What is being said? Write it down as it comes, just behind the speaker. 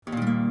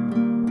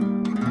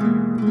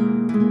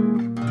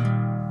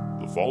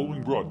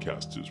following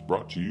broadcast is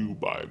brought to you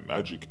by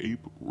Magic Ape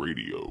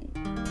Radio.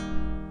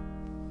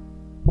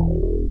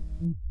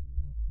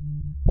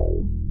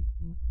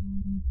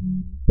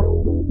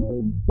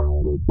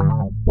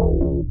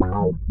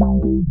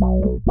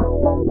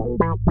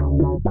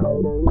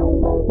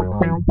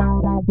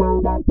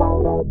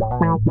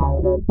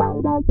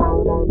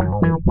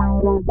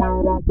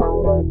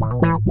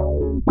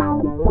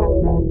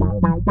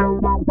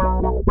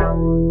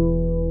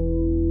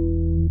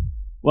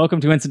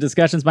 Welcome to Instant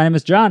Discussions. My name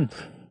is John.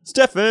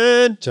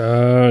 Stefan!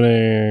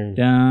 Tony.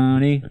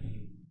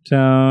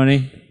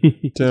 Tony,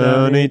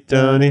 Tony.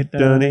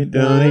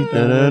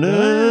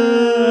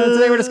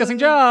 Today we're discussing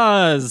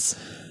Jaws,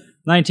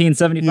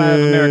 1975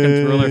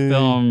 American thriller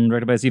film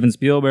directed by Steven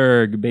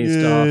Spielberg, based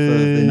off of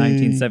the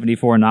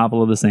 1974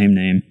 novel of the same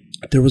name.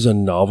 There was a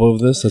novel of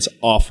this? That's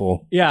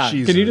awful. Yeah,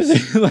 Jesus. can you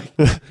just say, like,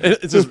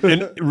 It's just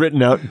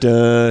written out.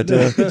 Duh,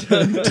 duh, duh,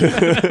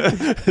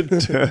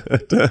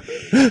 duh.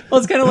 well,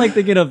 it's kind of like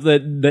thinking of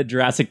that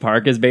Jurassic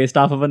Park is based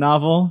off of a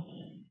novel.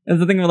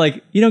 And the thing where,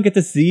 like, you don't get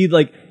to see,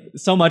 like,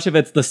 so much of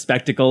it's the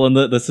spectacle and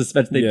the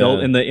suspense they built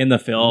in the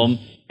film.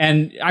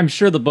 And I'm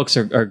sure the books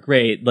are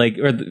great. Like,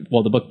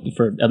 the book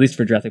for, at least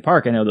for Jurassic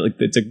Park, I know that, like,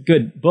 it's a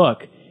good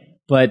book.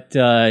 But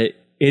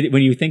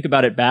when you think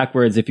about it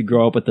backwards, if you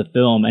grow up with the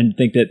film and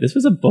think that this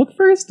was a book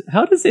first,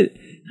 how do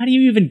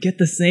you even get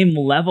the same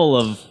level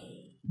of?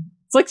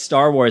 It's like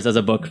Star Wars as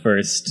a book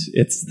first.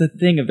 It's the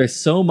thing of there's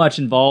so much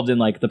involved in,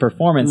 like, the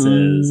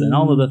performances and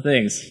all of the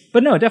things.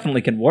 But no, it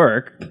definitely can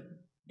work.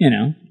 You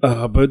know.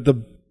 But the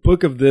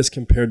book of this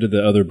compared to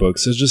the other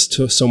books, there's just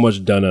so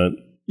much done on.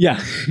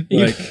 Yeah.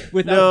 Like,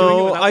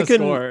 without I the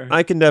score.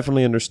 can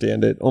definitely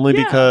understand it. Only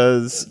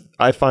because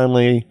I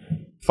finally,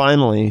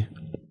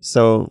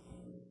 so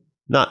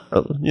not,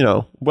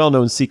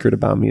 well-known secret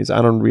about me is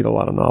I don't read a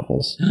lot of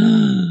novels.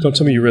 Don't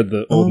tell me you read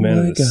The Old Man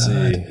of the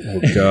Sea.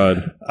 Oh,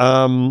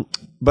 God.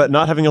 But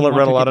not having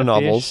read a lot of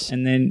novels.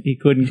 And then he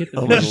couldn't get the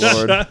Oh my fish.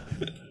 lord!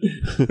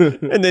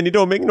 And then you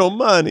don't make no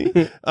money.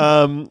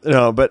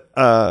 No, but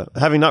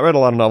having not read a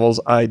lot of novels,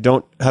 I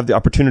don't have the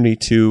opportunity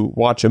to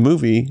watch a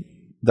movie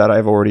that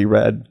I've already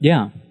read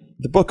Yeah.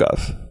 the book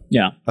of.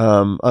 Yeah.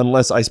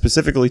 Unless I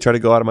specifically try to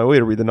go out of my way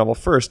to read the novel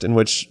first, in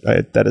which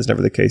that is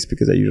never the case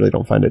because I usually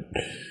don't find it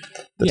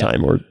the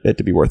time or it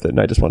to be worth it, and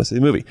I just want to see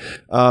the movie.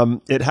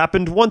 It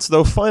happened once,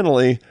 though,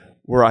 finally,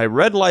 where I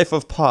read Life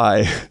of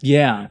Pi,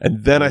 Yeah.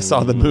 and then I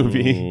saw the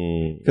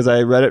movie because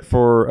I read it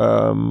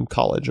for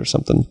college or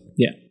something.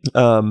 Yeah.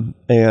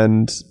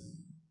 And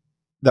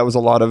that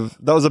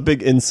was a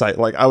big insight.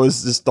 Like, I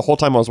was just, the whole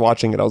time I was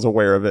watching it, I was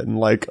aware of it and,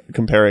 like,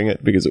 comparing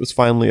it because it was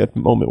finally a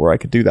moment where I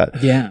could do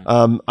that. Yeah.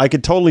 I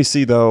could totally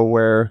see, though,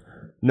 where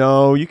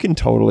no, you can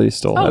totally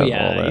still have all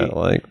yeah. that.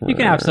 Like, You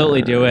can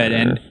absolutely do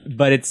it,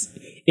 but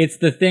it's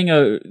the thing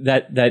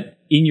that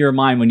in your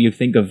mind when you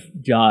think of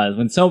Jaws,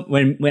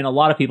 when a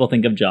lot of people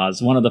think of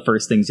Jaws, one of the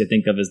first things you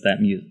think of is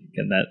that music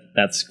and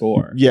that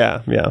score.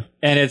 Yeah.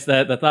 And it's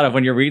the thought of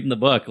when you're reading the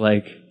book,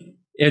 like,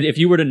 if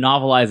you were to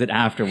novelize it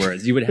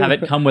afterwards, you would have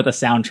it come with a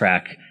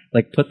soundtrack.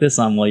 Like, put this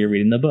on while you're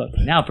reading the book.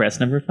 Now press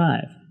number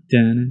 5.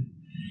 Dun.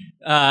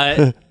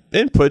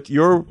 Input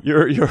your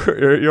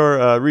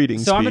reading.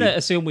 So I'm speed. going to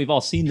assume we've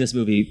all seen this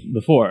movie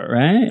before,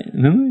 right?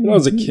 When I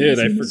was a kid,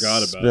 I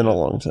forgot It's about been it. a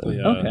long time.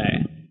 Yeah.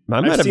 Okay. I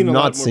might have seen a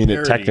lot not more seen it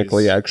parodies.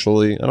 technically,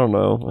 actually. I don't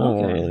know. I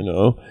don't Okay. really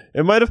know.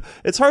 It might have.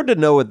 It's hard to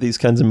know with these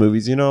kinds of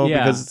movies, Yeah.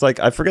 because it's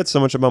like I forget so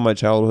much about my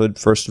childhood,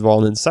 first of all.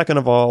 And then second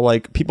of all,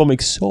 like, people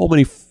make so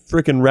many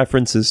freaking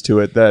references to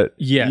it that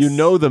Yes. you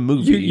know the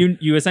movie.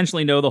 You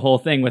essentially know the whole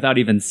thing without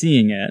even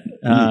seeing it.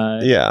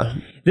 Yeah.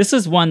 This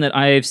is one that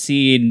I've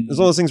seen. It's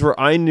one of those things where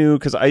I knew,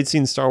 because I'd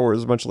seen Star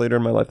Wars much later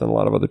in my life than a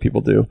lot of other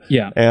people do.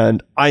 Yeah.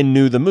 And I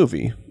knew the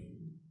movie.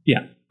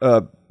 Yeah.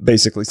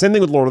 Basically, same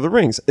thing with Lord of the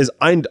Rings. Is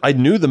I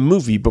knew the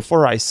movie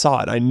before I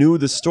saw it. I knew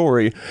the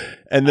story,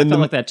 and then I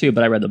felt like that too,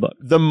 but I read the book.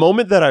 the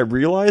moment that I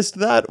realized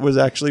that was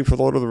actually for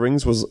Lord of the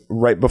Rings was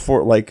right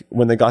before, like,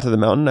 when they got to the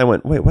mountain. I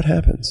went, wait, what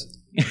happens?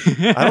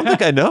 I don't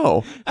think I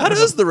know. How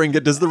does the ring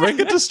get? Does the ring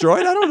get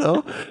destroyed? I don't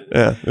know.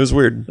 Yeah, it was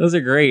weird. Those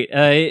are great.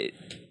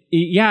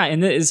 Yeah,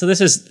 and so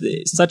this is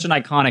such an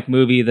iconic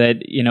movie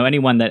that,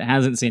 anyone that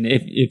hasn't seen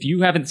it, if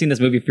you haven't seen this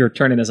movie, if you're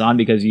turning this on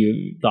because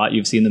you thought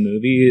you've seen the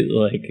movie,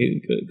 like,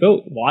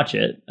 go watch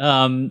it.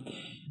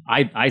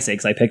 I say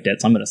because I picked it,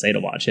 so I'm going to say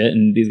to watch it,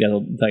 and these guys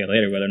will tell you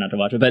later whether or not to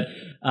watch it, but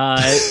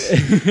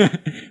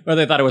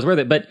whether they thought it was worth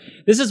it. But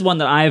this is one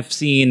that I've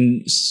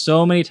seen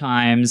so many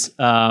times.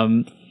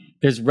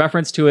 There's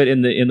reference to it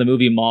in the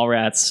movie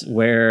Mallrats,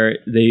 where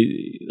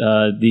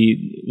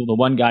the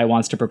one guy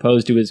wants to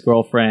propose to his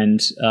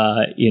girlfriend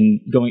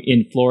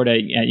in Florida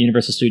at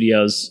Universal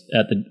Studios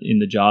in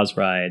the Jaws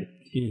ride.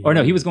 Mm-hmm. Or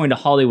no, he was going to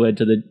Hollywood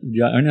to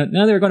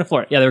no, they were going to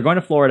Florida. Yeah, they were going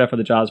to Florida for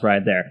the Jaws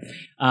ride there.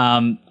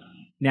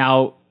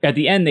 Now, at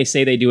the end, they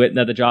say they do it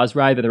at the Jaws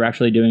ride, but they're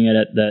actually doing it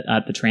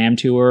at the tram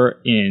tour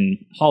in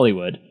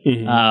Hollywood.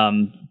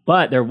 Mm-hmm.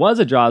 But there was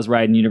a Jaws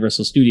ride in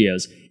Universal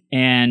Studios,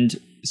 and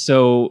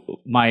so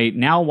my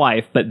now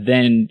wife, but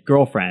then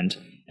girlfriend,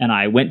 and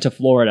I went to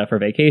Florida for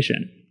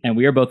vacation. and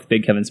we are both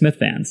big Kevin Smith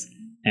fans.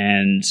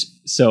 And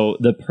so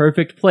the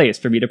perfect place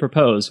for me to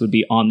propose would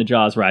be on the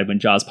Jaws ride when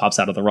Jaws pops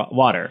out of the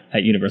water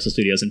at Universal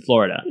Studios in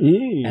Florida.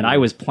 And I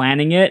was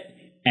planning it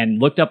and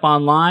looked up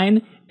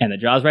online, and the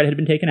Jaws ride had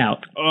been taken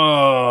out.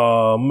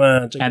 Oh,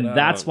 man. And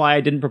that's why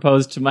I didn't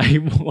propose to my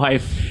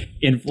wife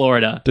in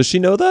Florida. Does she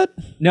know that?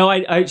 No,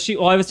 I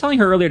was telling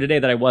her earlier today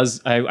that I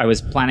was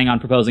planning on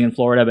proposing in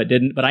Florida, but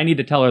didn't. But I need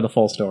to tell her the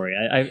full story.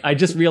 I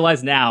just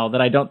realized now that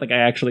I don't think I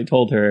actually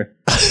told her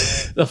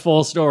the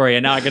full story,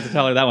 and now I get to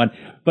tell her that one.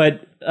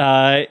 But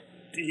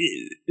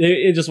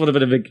it just would have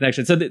been a big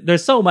connection. So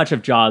there's so much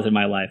of Jaws in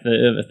my life,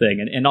 a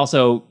thing, and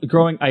also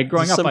growing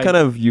up. Some kind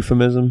of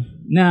euphemism?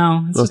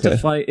 No, it's just a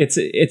funny. It's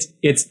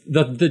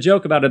the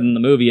joke about it in the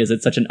movie is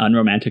it's such an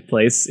unromantic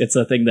place. It's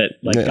a thing that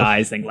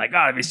guys think like,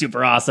 oh, it'd be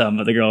super awesome,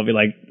 but the girl will be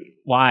like,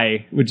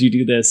 why would you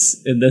do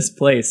this in this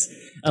place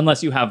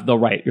unless you have the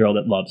right girl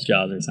that loves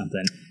Jaws or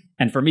something?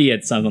 And for me,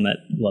 it's someone that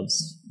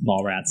loves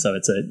Mallrats, so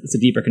it's a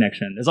deeper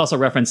connection. There's also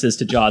references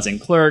to Jaws in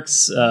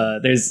Clerks.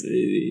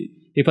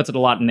 He puts it a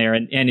lot in there,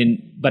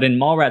 but in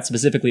Mallrats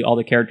specifically, all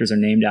the characters are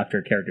named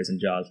after characters in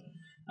Jaws.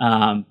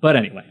 But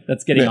anyway,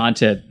 that's getting on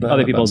to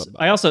other people's.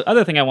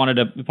 Other thing I wanted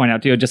to point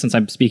out too, just since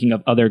I'm speaking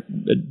of other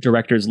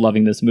directors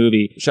loving this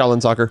movie,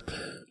 Shaolin Soccer.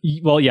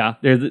 Well, yeah,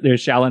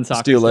 there's Shaolin Soccer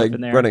Steel stuff Leg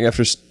in there. running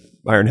after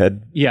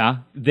Ironhead. Yeah,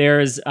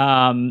 there's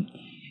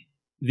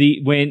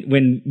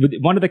when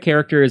one of the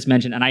characters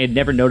mentioned, and I had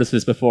never noticed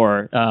this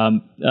before,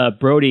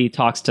 Brody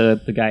talks to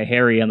the guy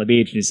Harry on the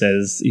beach, and he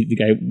says, the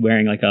guy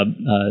wearing like a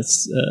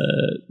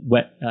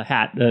wet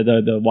hat,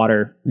 the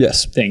water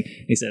thing.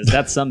 He says,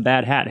 "That's some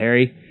bad hat,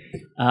 Harry."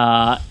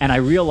 And I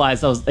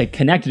realized it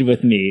connected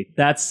with me.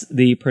 That's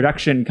the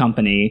production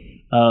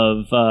company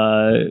of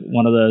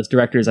one of those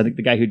directors. I think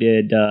the guy who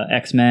did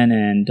X-Men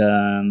and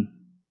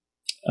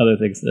other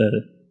things.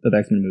 The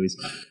X-Men movies.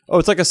 Oh,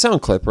 it's like a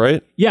sound clip,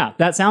 right? Yeah,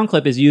 that sound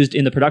clip is used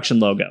in the production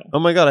logo. Oh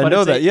my God, I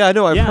know that. Yeah, I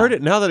know. I've heard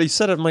it now that he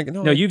said it. I'm like,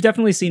 no. No, you've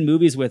definitely seen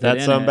movies with it.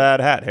 That's some bad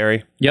hat,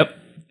 Harry. Yep.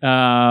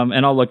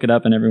 And I'll look it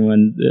up, and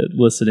everyone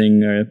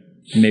listening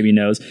maybe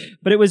knows.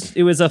 But it was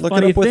a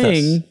funny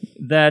thing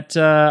that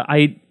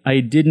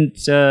I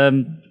didn't.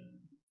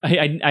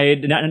 I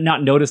had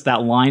not noticed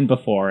that line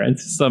before.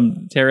 It's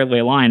some tearaway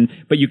line,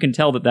 but you can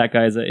tell that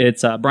guy's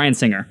it's Bryan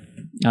Singer.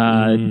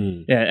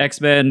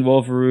 X-Men,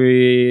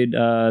 Wolverine,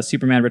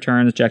 Superman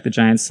Returns, Jack the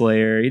Giant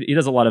Slayer. He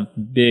does a lot of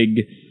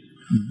big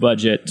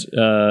budget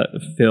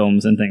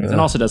films and things, and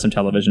also does some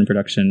television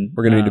production.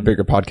 We're gonna need a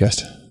bigger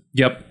podcast.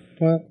 Yep.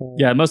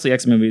 Yeah, mostly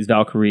X-Men movies.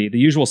 Valkyrie, The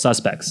Usual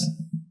Suspects.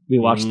 We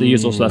watched The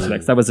Usual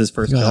Suspects. That was his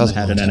first film that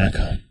had it in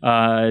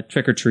it.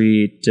 Trick or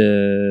Treat,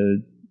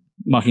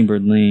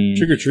 Mockingbird Lane.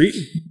 Trick or Treat?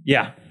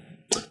 Yeah.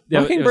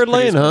 Mockingbird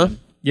Lane, huh?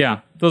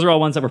 Yeah, those are all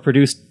ones that were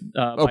produced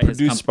by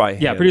produced by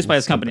him. Yeah, produced by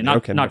his company,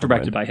 not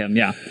directed by him.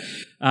 Yeah,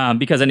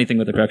 because anything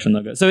with a production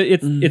logo. So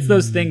it's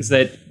those things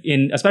that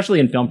especially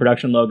in film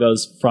production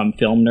logos from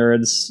film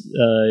nerds,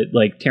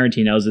 like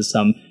Tarantino's is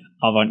some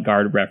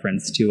avant-garde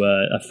reference to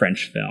a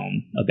French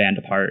film, A Band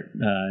Apart.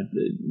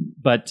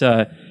 But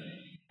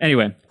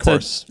anyway, of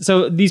course.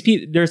 So these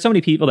there are so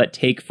many people that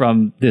take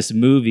from this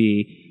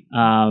movie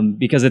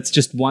because it's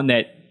just one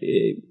that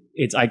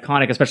it's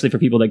iconic, especially for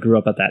people that grew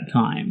up at that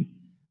time.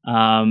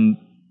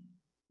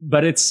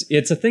 But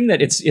it's a thing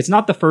that it's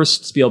not the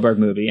first Spielberg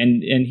movie,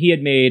 and he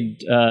had made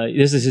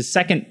this is his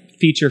second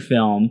feature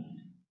film,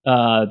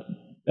 at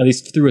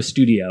least through a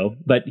studio.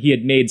 But he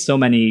had made so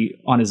many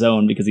on his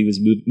own because he was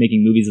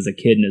making movies as a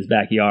kid in his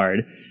backyard.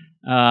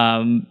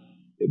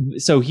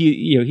 So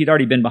he'd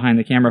already been behind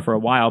the camera for a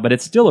while, but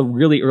it's still a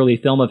really early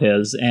film of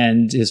his,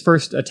 and his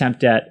first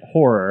attempt at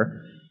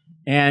horror,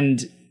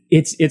 and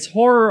it's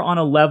horror on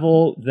a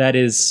level that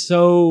is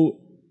so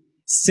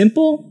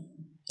simple.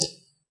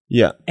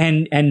 Yeah,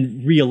 and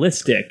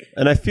realistic,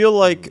 and I feel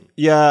like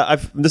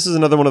this is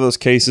another one of those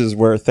cases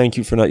where thank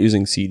you for not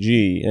using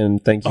CG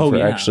and thank you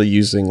for actually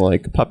using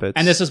like puppets.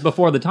 And this was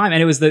before the time,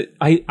 and it was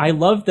I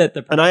love that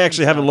and I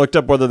actually haven't looked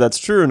up whether that's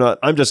true or not.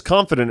 I'm just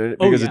confident in it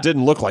because it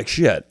didn't look like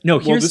shit. No,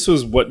 this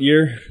was what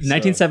year?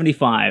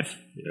 1975.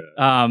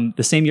 Yeah.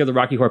 The same year the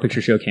Rocky Horror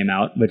Picture Show came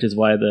out, which is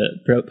why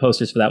the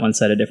posters for that one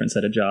said a different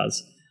set of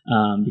Jaws,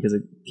 because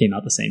it came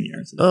out the same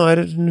year. So I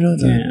didn't know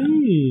that.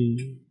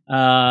 Yeah.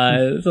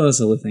 So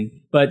that's a little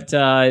thing, but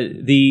so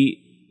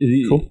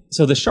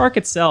the shark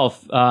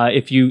itself,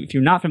 if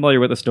you're not familiar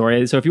with the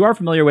story, so if you are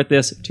familiar with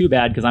this, too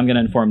bad, because I'm going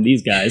to inform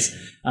these guys.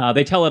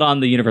 They tell it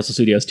on the Universal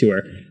Studios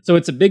tour. So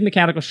it's a big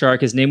mechanical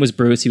shark. His name was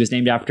Bruce. He was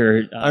named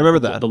after I remember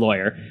that, the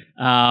lawyer.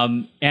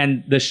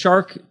 And the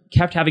shark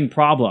kept having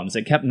problems.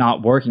 It kept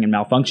not working and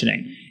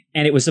malfunctioning,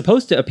 and it was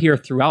supposed to appear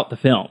throughout the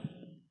film.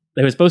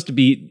 They were supposed to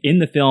be in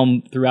the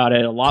film throughout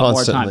it a lot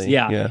Constantly, more times.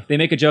 Yeah, they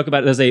make a joke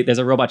about it. There's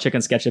a Robot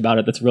Chicken sketch about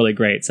it that's really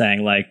great,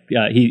 saying like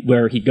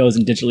where he goes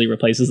and digitally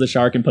replaces the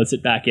shark and puts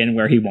it back in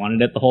where he wanted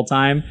it the whole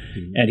time,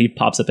 and he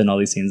pops up in all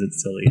these scenes.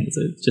 It's silly.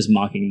 It's just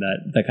mocking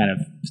that kind of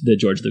the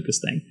George Lucas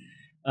thing.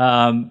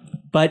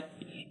 But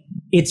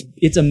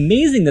it's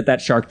amazing that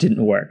shark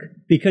didn't work,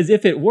 because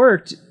if it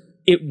worked,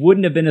 it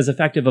wouldn't have been as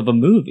effective of a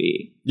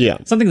movie. Yeah.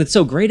 Something that's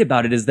so great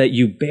about it is that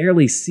you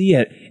barely see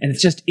it, and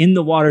it's just in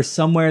the water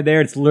somewhere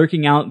there. It's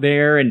lurking out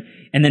there, and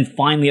then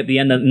finally at the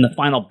end, in the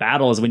final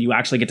battle, is when you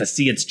actually get to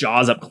see its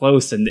jaws up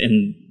close and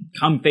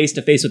come face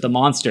to face with the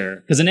monster.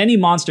 Because in any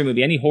monster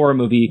movie, any horror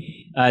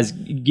movie, as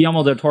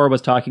Guillermo del Toro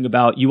was talking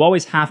about, you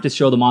always have to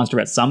show the monster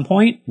at some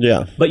point.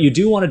 Yeah. But you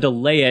do want to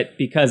delay it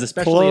because,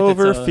 especially if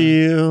it's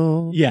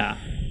Cloverfield. yeah,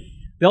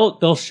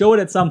 they'll show it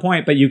at some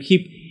point, but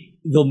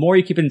the more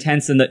you keep it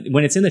intense, and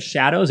when it's in the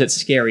shadows,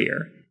 it's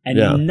scarier,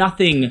 and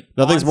nothing's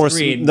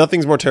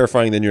more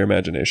terrifying than your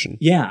imagination.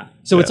 Yeah,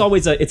 so it's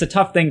always a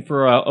tough thing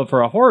for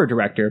a horror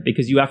director,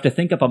 because you have to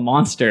think up a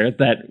monster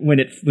that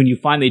when you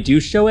finally do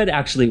show it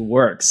actually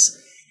works.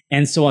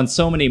 And so on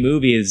so many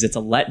movies, it's a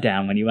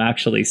letdown when you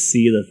actually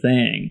see the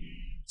thing.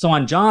 So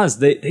on Jaws,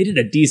 they did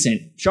a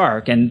decent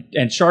shark, and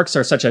sharks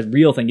are such a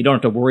real thing. You don't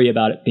have to worry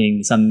about it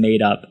being some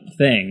made up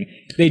thing.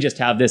 They just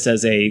have this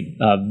as a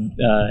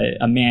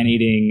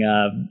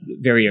man-eating,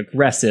 very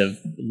aggressive,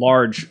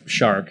 large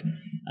shark.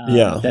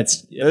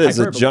 That's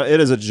it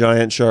is a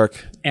giant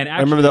shark. And actually,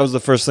 I remember that was the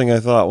first thing I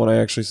thought when I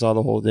actually saw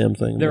the whole damn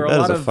thing.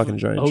 That is a fucking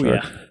giant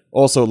shark. Yeah.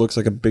 Also, it looks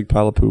like a big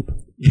pile of poop.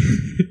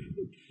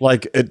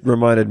 Like, it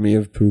reminded me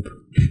of poop.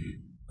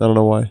 I don't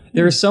know why.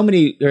 There are so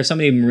many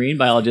marine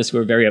biologists who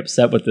are very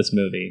upset with this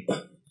movie,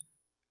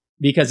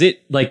 because here's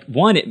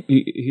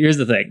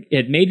the thing.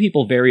 It made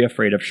people very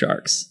afraid of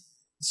sharks.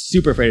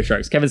 Super afraid of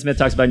sharks. Kevin Smith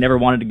talks about never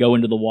wanted to go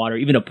into the water,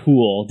 even a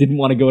pool. Didn't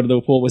want to go into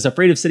the pool. Was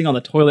afraid of sitting on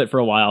the toilet for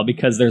a while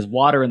because there's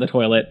water in the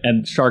toilet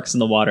and sharks in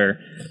the water.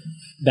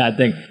 Bad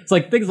thing. It's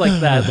like things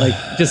like that. Like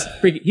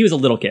he was a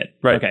little kid.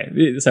 Right.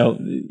 Okay. So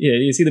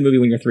you see the movie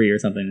when you're 3 or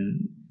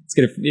something.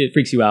 It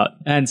freaks you out.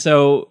 And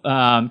so,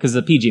 because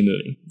it's a PG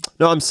movie.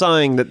 No, I'm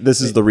sighing that this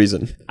is the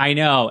reason. I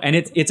know. And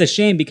it's a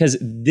shame, because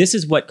this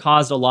is what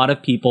caused a lot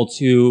of people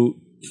to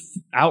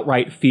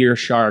outright fear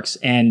sharks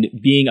and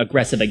being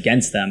aggressive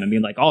against them and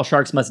being like, all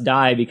sharks must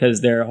die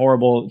because they're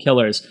horrible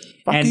killers.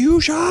 Fuck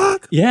you,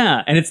 shark!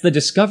 Yeah, and it's the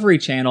Discovery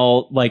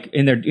Channel, like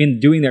in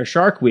doing their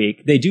Shark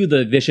Week, they do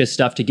the vicious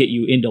stuff to get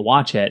you in to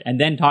watch it,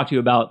 and then talk to you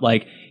about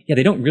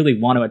they don't really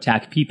want to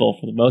attack people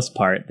for the most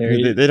part.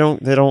 They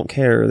don't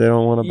care. They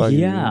don't want to bug you.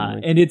 Yeah,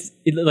 and it's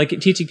like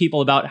teaching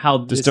people about how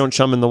don't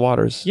chum in the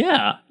waters.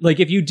 Yeah, like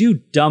if you do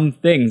dumb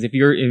things, if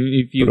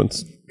you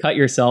cut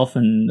yourself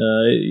and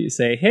you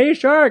say, "Hey,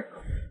 shark,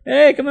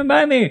 hey, come and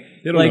buy me."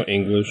 They don't know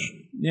English.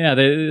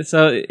 Yeah,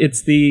 so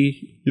it's the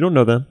you don't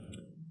know them.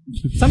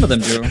 Some of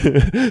them do.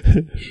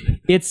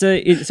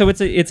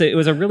 It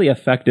was a really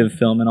effective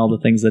film in all the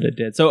things that it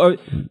did. So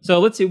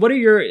let's see. What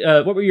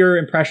were your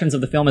impressions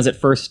of the film as it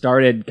first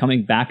started?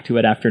 Coming back to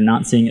it after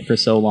not seeing it for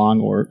so long,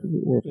 or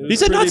he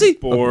said Nazi.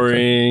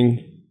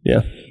 Boring.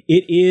 Yeah.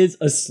 It is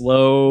a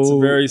slow. It's a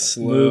very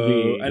slow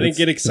movie. I didn't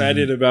get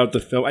excited about the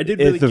film. I did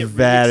really get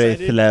very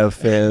slow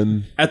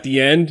film. At the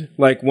end,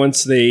 like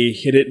once they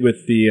hit it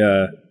with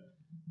the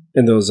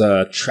and those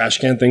trash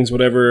can things,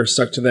 whatever,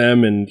 stuck to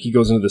them, and he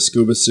goes into the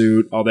scuba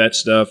suit, all that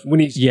stuff.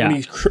 When he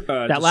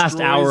that last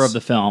hour of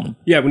the film.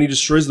 Yeah, when he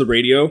destroys the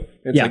radio,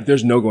 it's like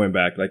there's no going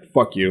back. Like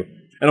fuck you.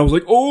 And I was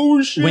like,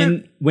 oh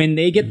shit. When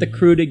they get the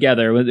crew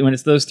together, when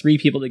it's those 3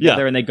 people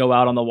together and they go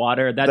out on the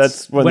water,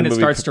 that's when it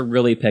starts to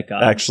really pick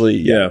up. Actually,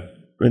 yeah.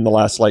 In the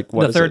last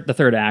the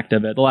third act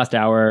of it, the last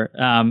hour,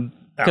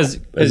 because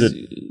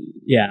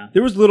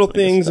there was little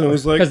things, and it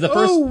was like,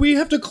 the we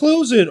have to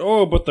close it.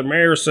 Oh, but the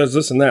mayor says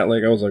this and that.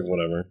 Like I was like,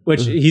 whatever.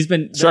 Which he's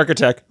been Shark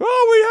Attack.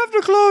 Oh, we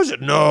have to close it.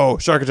 No,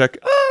 Shark Attack.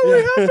 Oh,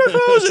 we have to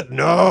close it.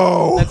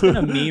 No. That's been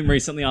a meme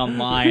recently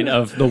online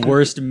of the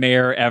worst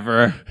mayor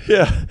ever.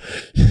 Yeah.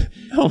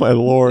 Oh my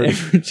lord.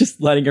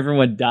 Just letting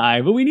everyone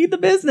die, but we need the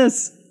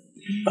business.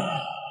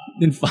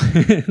 And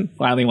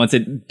finally, once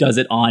it does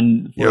it on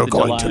 4th You're of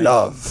going July, to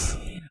love.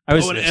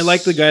 I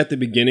like the guy at the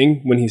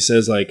beginning when he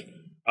says like,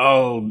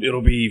 "Oh,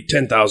 it'll be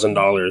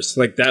 $10,000."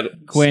 Like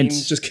that. Quint,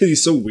 just because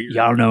he's so weird.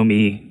 Y'all know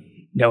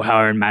me, know how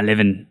I earn my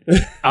living.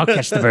 I'll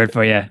catch the bird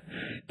for you,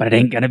 but it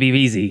ain't gonna be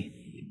easy.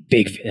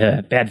 Big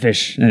bad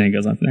fish, and then it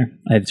goes on from there.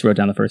 I just wrote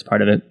down the first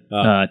part of it.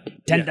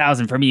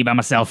 10,000 for me by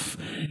myself.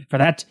 For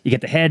that, you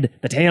get the head,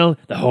 the tail,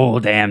 the whole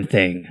damn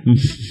thing.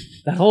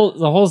 The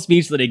whole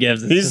speech that he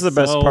gives. He's the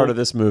best part of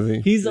this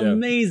movie. He's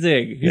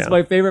amazing. He's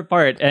my favorite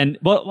part. And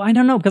I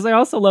don't know, because I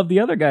also love the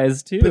other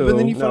guys too. But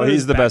then you find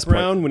he's the best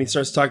part when he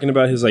starts talking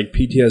about his like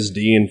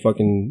PTSD and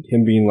fucking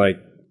him being like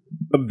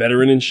a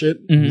veteran and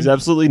shit. Mm-hmm. He's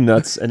absolutely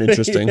nuts and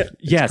interesting.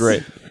 Yes, it's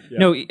great. Yeah.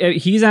 No,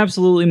 he's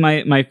absolutely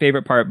my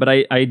favorite part. But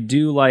I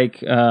do like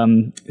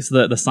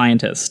the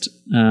scientist,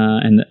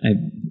 and I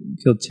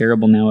feel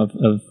terrible now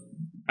of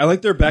I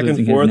like their back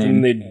and forth,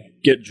 and they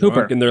get drunk,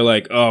 Hooper. And they're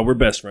like, "Oh, we're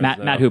best friends."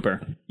 Matt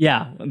Hooper.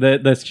 Yeah,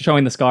 the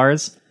showing the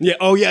scars. Yeah.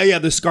 Oh yeah.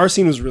 The scar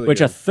scene was really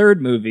good. A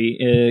third movie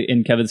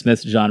in Kevin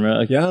Smith's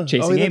genre.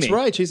 Chasing Amy. That's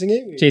right, Chasing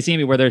Amy. Chasing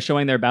Amy, where they're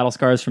showing their battle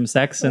scars from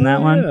sex in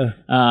that one.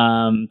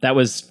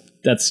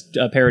 That's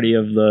a parody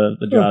of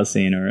the Jaws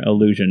scene, or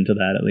allusion to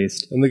that at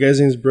least. And the guy's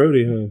name's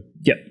Brody, huh?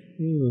 Yep.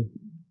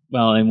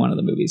 Well, in one of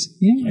the movies.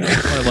 Yeah,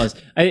 that's what it was.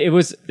 It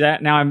was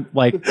that. Now I'm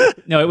like,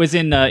 no, it was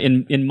in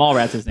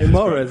Mallrats. His name.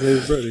 Mallrats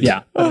is Brody.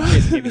 Yeah, but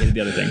maybe the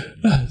other thing.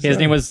 His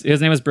name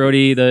was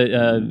Brody.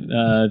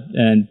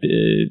 And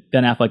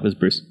Ben Affleck was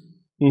Bruce.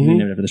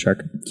 Named after the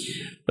shark.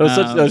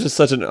 That was just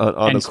such an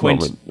honest Quint.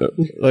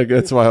 moment. Like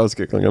that's why I was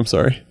giggling. I'm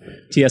sorry.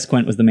 T.S.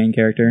 Quint was the main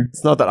character.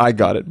 It's not that I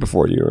got it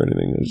before you or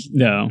anything.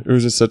 No. It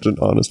was just such an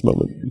honest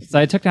moment. So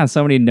I took down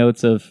so many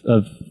notes of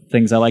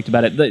things I liked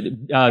about it.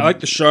 I like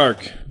the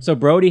shark. So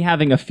Brody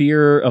having a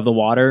fear of the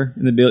water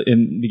in the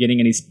beginning,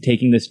 and he's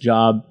taking this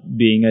job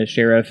being a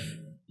sheriff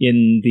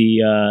in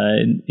the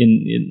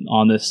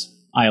on this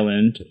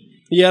island.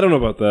 Yeah, I don't know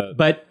about that.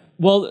 But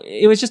well,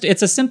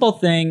 it's a simple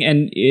thing,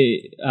 and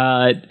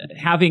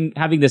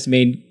having this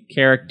main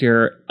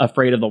character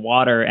afraid of the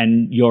water,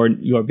 and your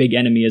big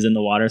enemy is in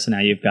the water, so now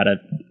you've got to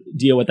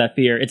deal with that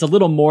fear. It's a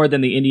little more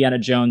than the Indiana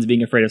Jones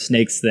being afraid of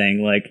snakes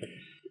thing. Like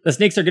the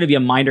snakes are going to be a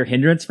minor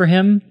hindrance for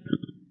him,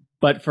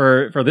 but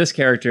for this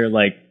character,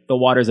 like the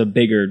water's a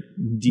bigger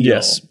deal.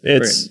 Yes,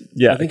 it's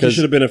yeah. I think he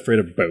should have been afraid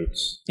of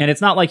boats. And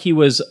it's not like he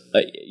was,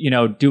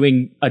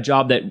 doing a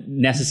job that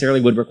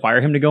necessarily would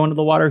require him to go into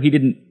the water. He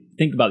didn't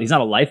think about it. He's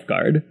not a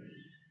lifeguard.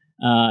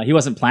 He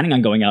wasn't planning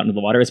on going out into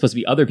the water. It was supposed to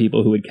be other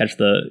people who would catch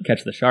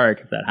the shark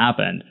if that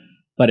happened.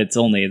 But it's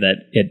only that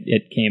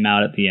it came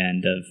out at the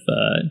end of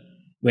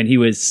when he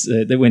was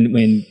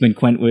when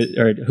Quint was,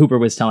 or Hooper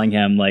was telling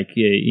him like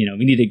I'm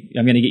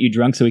going to get you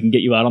drunk so we can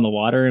get you out on the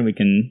water and we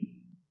can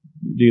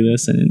do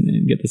this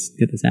and get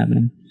this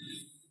happening.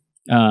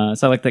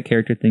 So I like that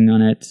character thing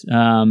on it.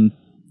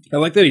 I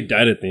like that he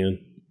died at the end.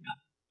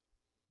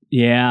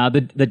 Yeah,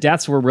 the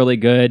deaths were really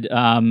good.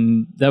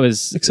 That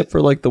was except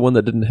for like the one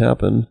that didn't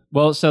happen.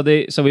 Well, so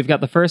we've got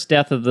the first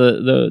death of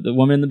the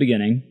woman in the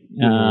beginning.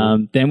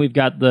 Then we've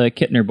got the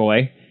Kittner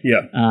boy.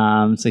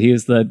 Yeah. So he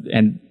was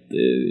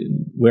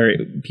where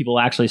people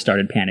actually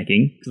started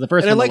panicking because the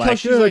first and one I like how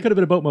she's like could have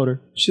been a boat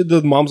motor.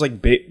 The mom's like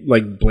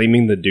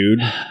blaming the dude.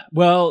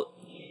 Well,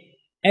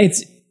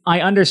 I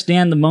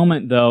understand the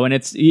moment though, and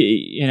it's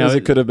because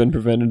it could have been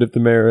prevented if the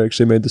mayor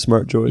actually made the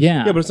smart choice.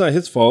 Yeah, but it's not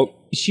his fault.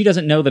 She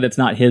doesn't know that it's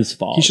not his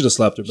fault. He should have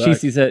slapped her back.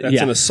 That's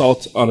an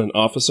assault on an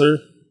officer,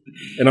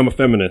 and I'm a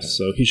feminist,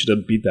 so he should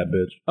have beat that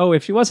bitch. Oh,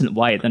 if she wasn't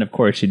white, then of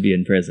course she'd be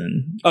in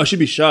prison. Oh, she'd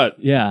be shot.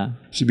 Yeah,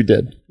 she'd be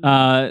dead.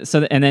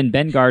 And then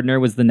Ben Gardner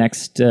was the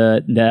next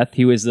death.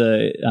 He was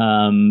the.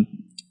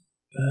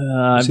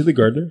 Is he the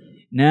gardener?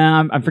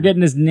 No, I'm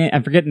forgetting his name.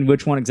 I'm forgetting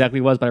which one exactly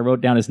it was, but I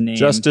wrote down his name.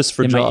 Justice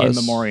for Jaws. In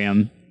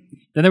memoriam.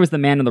 Then there was the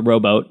man in the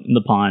rowboat in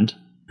the pond.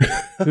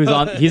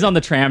 He's on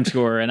the tram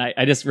tour, and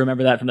I just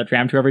remember that from the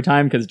tram tour every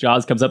time because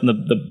Jaws comes up and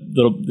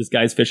this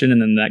guy's fishing,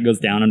 and then that goes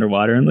down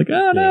underwater, and I'm like,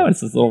 oh no,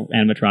 it's this little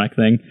animatronic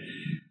thing.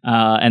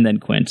 And then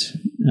Quint,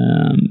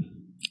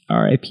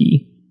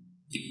 R.I.P.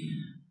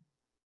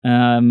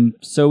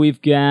 So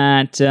we've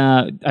got.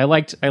 I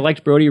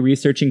liked Brody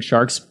researching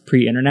sharks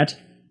pre-internet.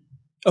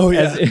 Oh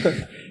yeah.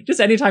 Just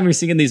anytime you're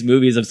seeing these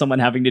movies of someone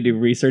having to do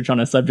research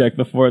on a subject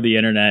before the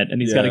internet, and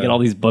he's got to get all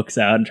these books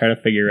out and try to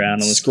figure out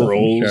all the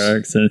scrolls,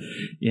 sharks, and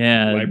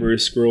library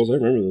scrolls. I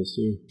remember those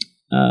too.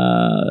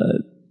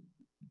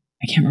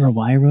 I can't remember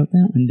why I wrote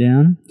that one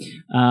down.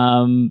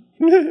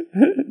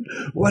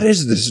 What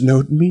does this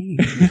note mean?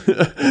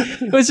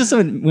 It was just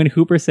when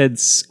Hooper said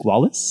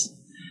squalus.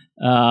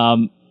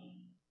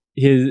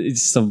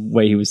 It's just the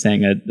way he was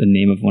saying the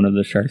name of one of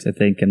the sharks, I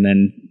think, and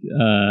then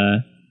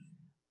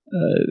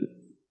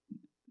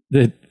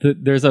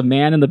there's a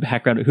man in the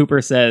background.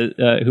 Hooper says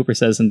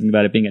something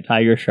about it being a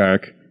tiger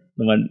shark.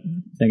 The one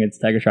saying it's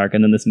tiger shark,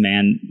 and then this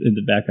man in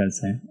the background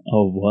saying,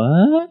 "Oh,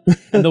 what?"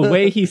 And the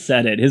way he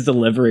said it, his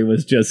delivery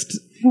was just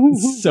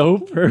so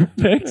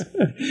perfect,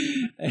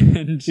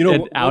 and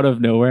out of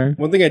nowhere.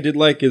 One thing I did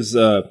like is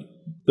the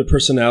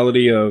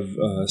personality of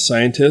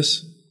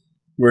scientists,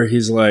 where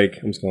he's like,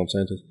 I'm just calling him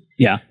scientist.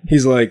 Yeah,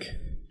 he's like,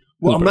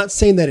 well, I'm not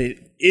saying that it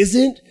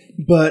isn't.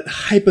 But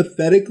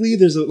hypothetically,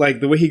 there's like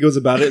the way he goes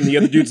about it, and the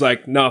other dude's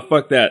like, "Nah,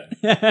 fuck that.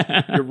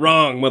 You're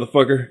wrong,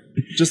 motherfucker."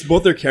 Just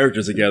both their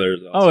characters together. Is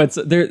awesome. Oh, it's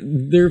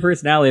their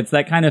personality. It's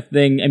that kind of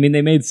thing. I mean,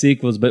 they made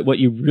sequels, but what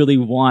you really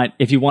want,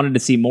 if you wanted to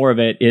see more of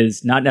it,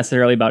 is not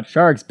necessarily about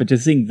sharks, but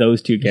just seeing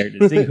those two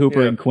characters, seeing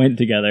Hooper and Quint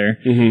together.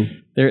 Mm-hmm.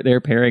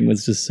 Their pairing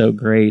was just so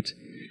great.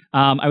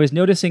 I was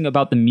noticing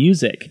about the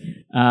music.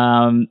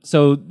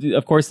 So,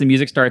 of course, the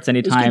music starts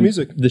anytime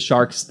the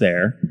shark's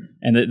there.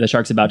 And the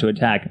shark's about to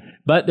attack.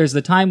 But there's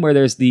the time where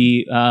there's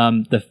the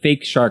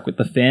fake shark with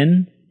the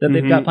fin that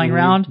they've got playing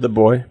around. The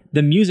boy.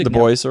 The music. The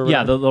boys. Or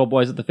yeah, the little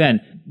boys with the fin.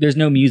 There's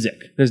no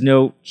music. There's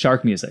no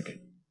shark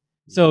music.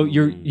 So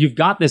you've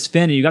got this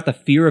fin and you got the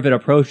fear of it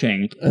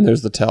approaching. And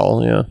there's the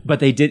tell, yeah. But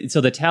they did. So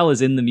the tell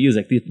is in the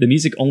music. The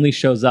music only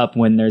shows up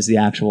when there's the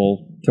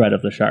actual threat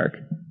of the shark.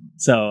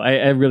 So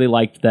I really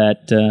liked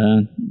that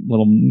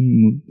little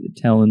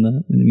tell in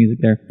the music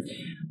there.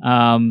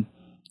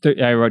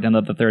 I wrote down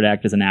that the third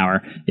act is an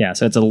hour. Yeah,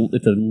 so it's a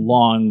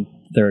long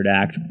third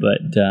act,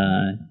 but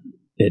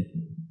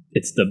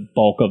it's the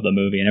bulk of the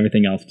movie, and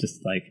everything else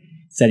just like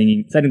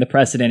setting the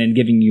precedent and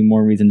giving you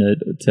more reason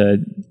to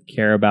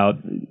care about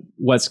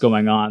what's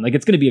going on. Like,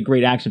 it's going to be a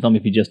great action film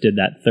if you just did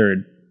that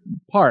third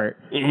part.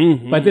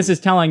 But this is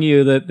telling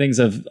you the things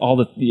of all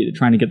the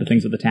trying to get the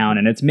things of the town,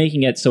 and it's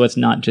making it so it's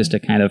not just a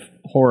kind of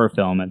horror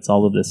film. It's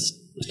all of this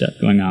stuff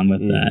going on with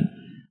that.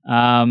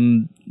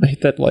 I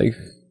hate that, like,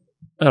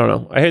 I don't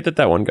know. I hate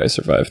that one guy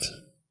survived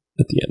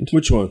at the end.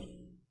 Which one?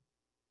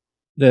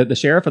 The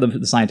sheriff or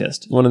the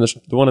scientist? The one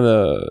in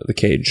the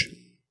cage.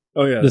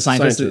 Oh yeah, The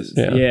scientist.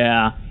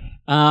 Yeah.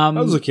 I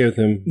was okay with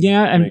him.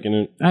 Yeah, and making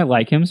it. I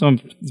like him, so I'm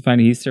fine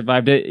he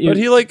survived it. But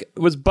he, like,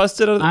 was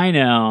busted out of I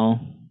know.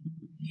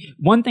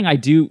 One thing I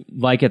do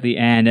like at the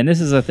end, and this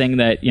is a thing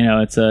that,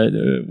 it's a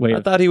way I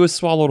of... thought he was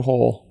swallowed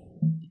whole.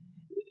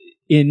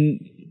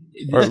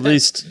 Or at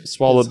least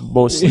swallowed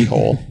mostly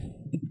whole.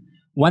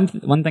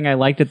 One thing I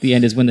liked at the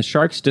end is when the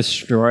shark's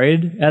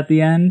destroyed at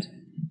the end.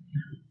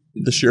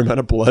 The sheer amount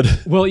of blood.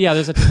 Well, yeah,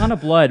 there's a ton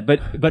of blood,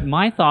 but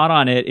my thought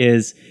on it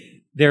is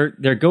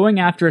they're going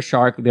after a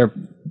shark.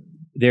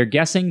 They're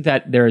guessing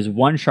that there's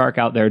one shark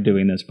out there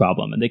doing this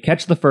problem, and they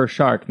catch the first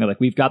shark, and they're like,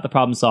 "We've got the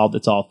problem solved.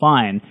 It's all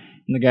fine."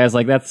 And the guy's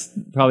like, "That's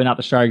probably not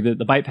the shark.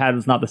 The bite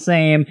pattern's not the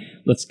same.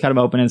 Let's cut him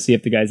open and see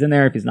if the guy's in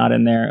there. If he's not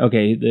in there,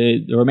 okay,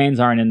 the remains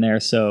aren't in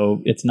there,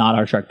 so it's not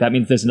our shark. That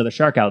means there's another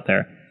shark out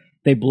there."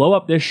 They blow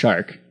up this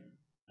shark,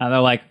 and they're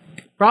like,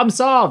 "Problem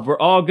solved. We're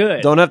all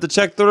good." Don't have to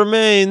check the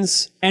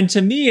remains. And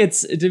to me,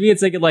 it's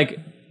like,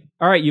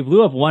 all right, you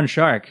blew up one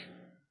shark.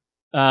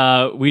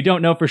 We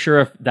don't know for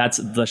sure if that's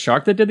the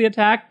shark that did the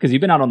attack, because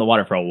you've been out on the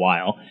water for a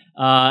while,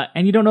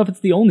 and you don't know if it's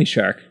the only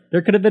shark.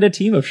 There could have been a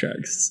team of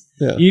sharks.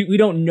 Yeah. We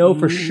don't know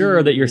for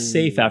sure that you're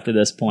safe after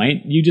this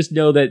point. You just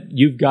know that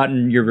you've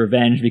gotten your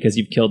revenge because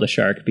you've killed a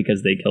shark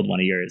because they killed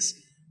one of yours.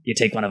 You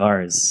take one of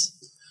ours,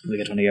 we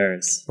get one of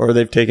yours. Or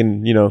they've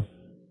taken,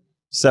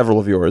 several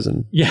of yours,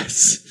 and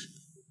Yes.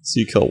 so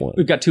you kill one.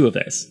 We've got two of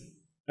theirs.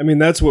 I mean,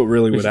 that's what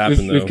really would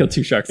happen, though. We've killed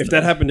two sharks. If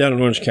that happened down in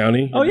Orange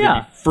County, Oh,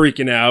 yeah. they'd be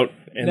freaking out.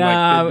 And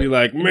they'd be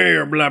like,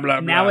 mayor, blah,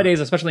 blah, blah. Nowadays,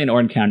 especially in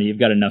Orange County, you've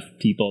got enough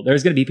people.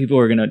 There's going to be people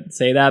who are going to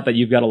say that, but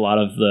you've got a lot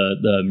of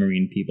the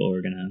Marine people who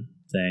are going to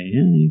say,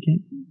 yeah, you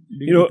can't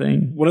do the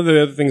thing. One of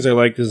the other things I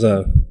liked is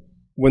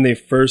when they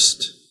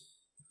first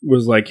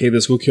was like, hey,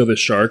 let's go kill this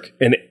shark,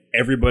 and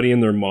everybody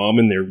and their mom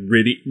and their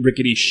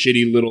rickety,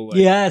 shitty little,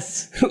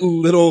 Yes.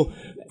 little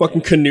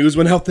fucking canoes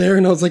went out there,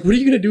 and I was like, what are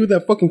you going to do with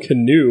that fucking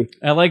canoe?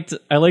 I liked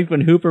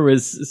when Hooper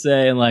was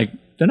saying, like,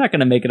 they're not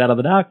going to make it out of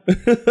the dock.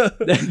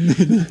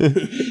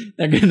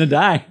 They're going to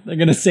die. They're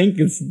going to sink.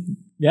 They're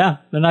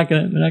not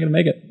going to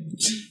make it.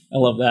 I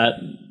love that.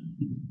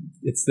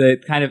 It's the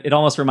kind of, it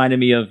almost reminded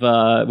me of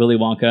Willy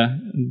Wonka.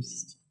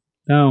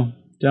 No,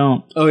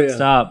 don't. Oh, yeah.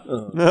 Stop.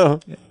 No.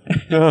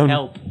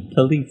 Help.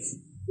 Police.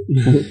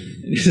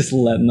 Just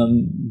letting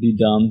them be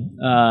dumb.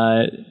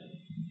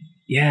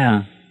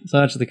 Yeah. So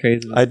much of the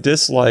crazy. I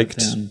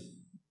disliked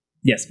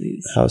Yes,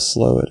 please. how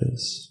slow it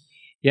is.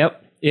 Yep.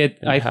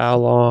 How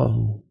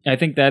long I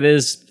think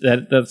that's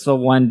the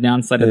one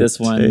downside of this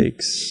one.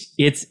 takes.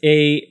 It's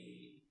a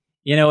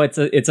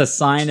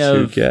sign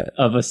of a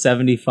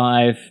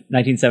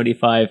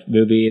 1975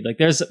 movie. Like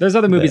there's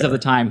other movies of the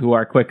time who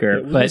are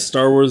quicker, But but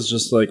Star Wars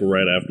just like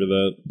right after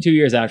that. 2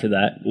 years after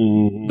that.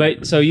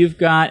 But so you've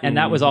got, and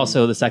that was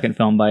also the second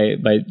film by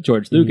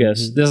George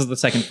Lucas. This is the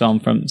second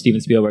film from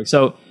Steven Spielberg.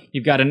 So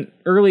you've got an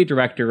early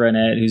director in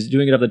it who's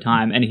doing it of the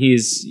time, and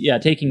he's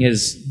taking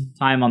his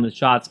time on the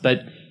shots.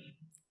 But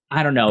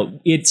I don't know,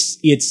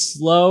 it's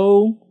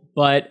slow,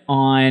 but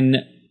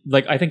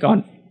I think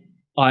on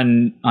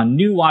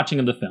new watching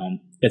of the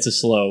film, it's a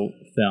slow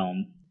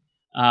film.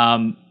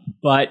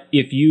 But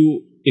if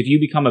you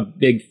become a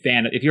big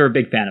fan, if you're a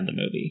big fan of the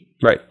movie,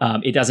 Right.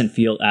 it doesn't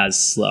feel as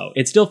slow.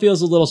 It still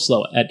feels a little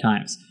slow at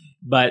times,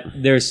 but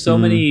there's so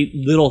many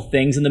little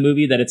things in the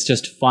movie that it's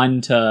just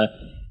fun to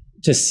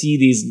see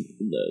these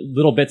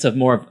little bits of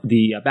more of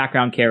the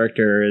background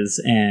characters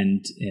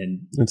and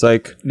It's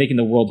like, making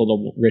the world a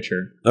little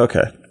richer.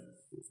 okay.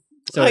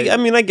 So I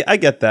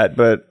get that,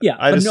 but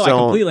I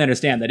completely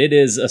understand that it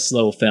is a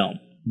slow film.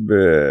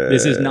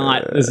 This is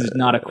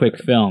not a quick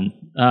film.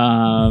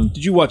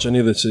 Did you watch any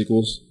of the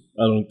sequels?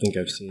 I don't think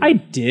I've seen. I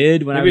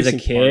did when I was a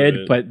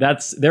kid, but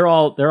they're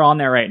on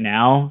there right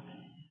now.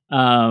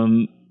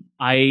 I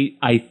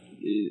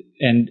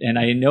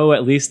know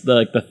at least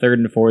the third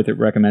and fourth it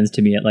recommends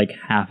to me at like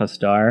half a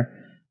star.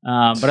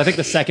 But I think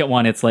the second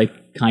one it's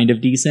like kind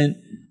of decent.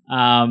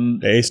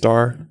 A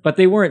star. But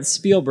they weren't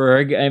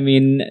Spielberg. I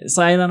mean,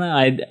 so I don't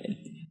know.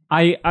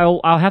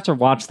 I'll have to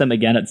watch them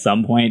again at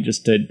some point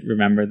just to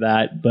remember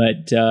that.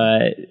 But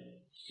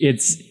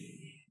it's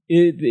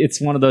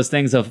one of those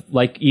things of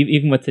like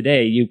even with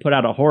today, you put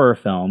out a horror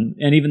film,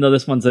 and even though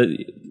this one's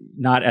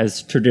not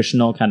as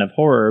traditional kind of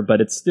horror,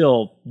 but it's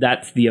still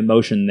that's the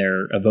emotion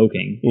they're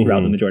evoking throughout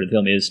the majority of the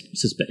film is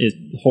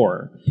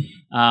horror.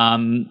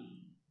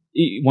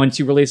 Once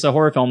you release a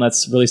horror film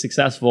that's really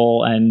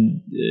successful,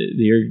 and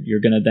you're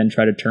going to then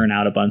try to turn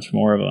out a bunch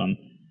more of them.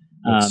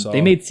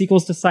 They made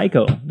sequels to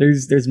Psycho.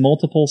 There's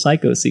multiple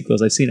Psycho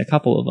sequels. I've seen a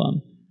couple of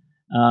them.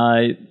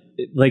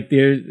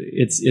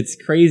 It's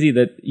crazy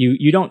that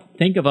you don't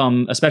think of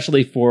them,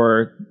 especially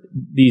for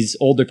these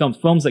older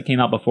films that came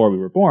out before we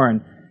were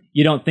born,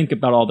 you don't think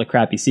about all the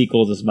crappy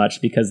sequels as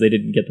much because they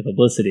didn't get the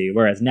publicity.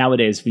 Whereas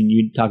nowadays, when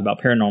you talk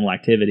about Paranormal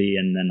Activity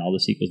and then all the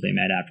sequels they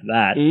made after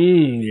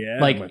that,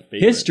 like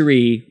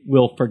history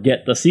will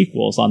forget the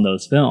sequels on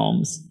those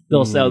films.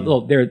 They'll say,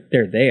 "Oh,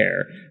 they're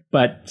there,"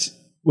 but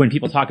when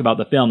people talk about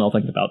the film, they'll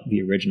think about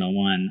the original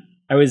one.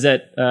 I was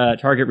at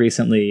Target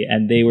recently,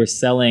 and they were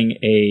selling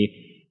a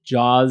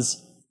Jaws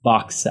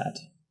box set.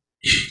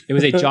 It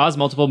was a Jaws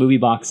multiple movie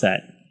box set,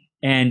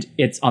 and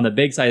it's on the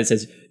big side. It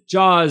says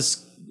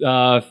Jaws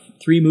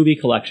 3-movie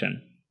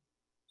collection.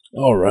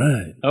 All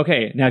right.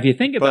 Okay, now if you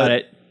think about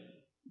it,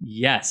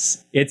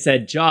 yes, it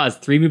said Jaws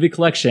 3-movie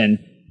collection,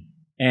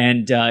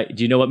 and do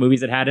you know what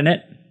movies it had in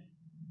it?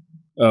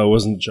 Oh, it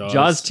wasn't Jaws.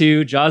 Jaws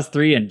 2, Jaws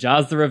 3, and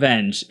Jaws the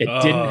Revenge. It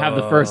didn't have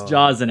the first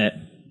Jaws in it.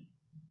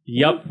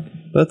 Yep.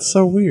 That's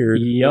so weird.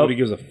 Yep. Nobody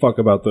gives a fuck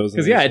about those.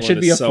 Because it should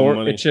be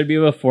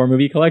a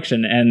 4-movie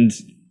collection, and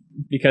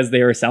because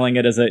they were selling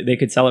it they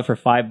could sell it for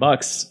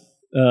 $5.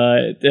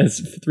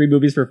 As 3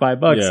 movies for $5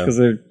 because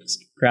they're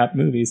crap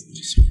movies.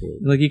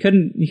 Like you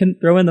couldn't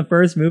throw in the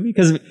first movie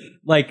because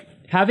like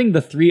having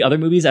the 3 other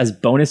movies as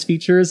bonus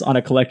features on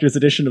a collector's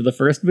edition of the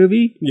first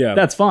movie,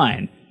 that's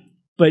fine.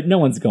 But no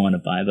one's going to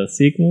buy those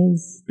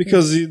sequels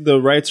because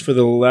the rights for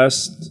the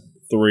last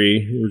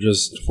 3 were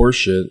just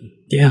horseshit.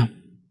 Yeah,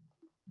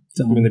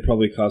 I mean they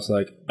probably cost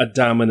like a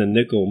dime and a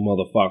nickel,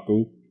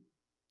 motherfucker.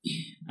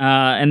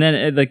 And then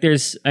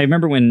I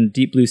remember when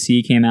Deep Blue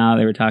Sea came out,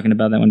 they were talking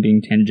about that one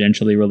being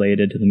tangentially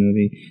related to the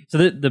movie.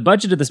 So the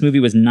budget of this movie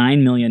was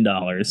 $9 million,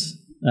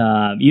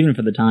 even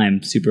for the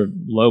time, super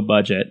low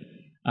budget.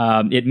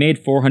 It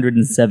made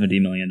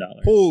 $470 million.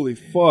 Holy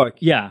fuck.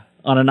 Yeah,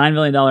 on a $9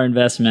 million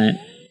investment,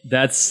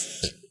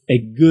 that's a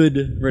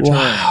good return.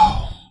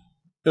 Wow.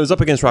 It was up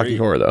against Rocky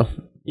Horror, though.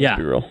 Yeah. Let's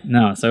be real.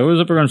 No, so it was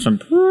up against some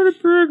pretty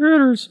big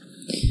hitters.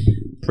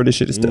 Pretty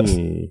shitty stuff.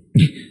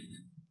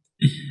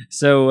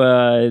 So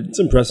it's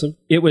impressive.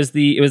 It was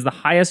the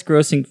highest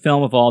grossing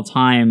film of all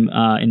time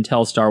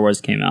until Star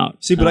Wars came out.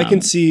 See, but I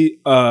can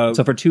see.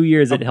 So for 2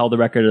 years, it held the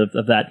record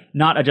of that,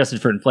 not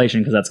adjusted for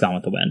inflation because that's Gone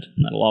with the Wind.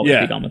 That'll always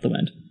be Gone with the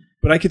Wind.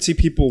 But I could see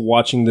people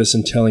watching this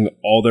and telling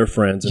all their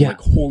friends, and like,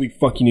 "Holy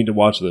fuck, you need to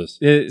watch this."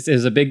 It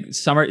is a big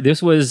summer.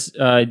 This was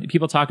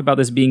people talk about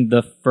this being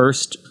the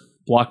first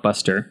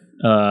blockbuster,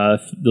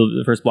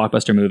 the first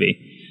blockbuster movie.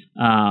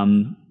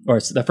 Or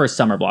the first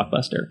summer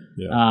blockbuster.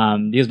 Yeah.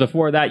 Because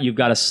before that, you've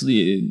got a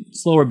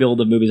slower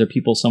build of movies or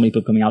so many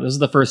people coming out. This is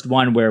the first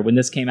one where when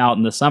this came out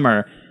in the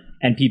summer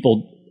and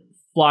people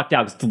flocked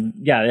out.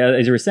 Yeah,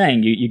 as you were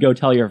saying, you go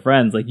tell your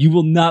friends, like, you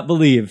will not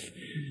believe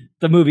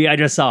the movie I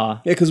just saw.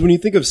 Yeah, because when you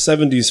think of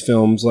 70s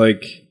films,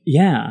 like,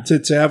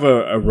 to have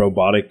a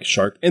robotic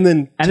shark, and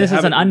this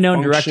is an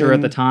unknown director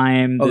at the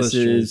time. This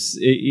is,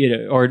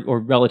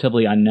 or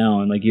relatively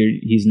unknown. Like,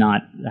 he's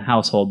not a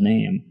household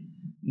name.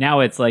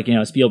 Now it's like,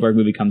 a Spielberg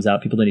movie comes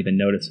out, people don't even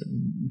notice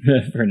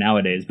it for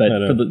nowadays. But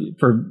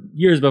for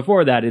years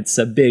before that, it's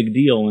a big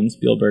deal when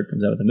Spielberg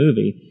comes out with a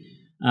movie.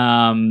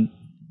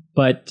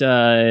 But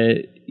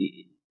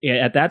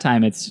at that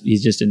time,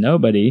 he's just a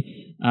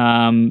nobody.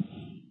 And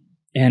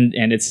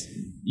it's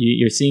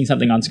you're seeing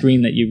something on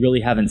screen that you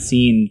really haven't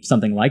seen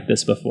something like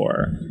this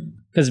before.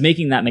 Because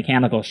making that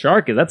mechanical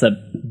shark, that's a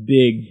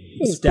big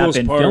step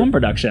in film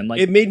production. Like,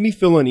 it made me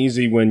feel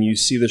uneasy when you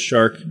see the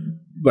shark.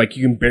 Like,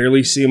 you can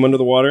barely see him under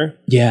the water.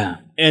 Yeah.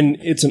 And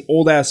it's an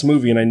old-ass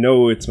movie, and I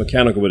know it's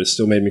mechanical, but it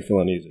still made me feel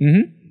uneasy.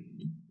 Mm-hmm.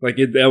 Like,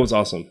 that was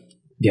awesome.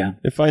 Yeah.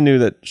 If I knew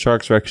that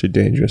sharks were actually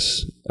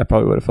dangerous, I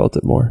probably would have felt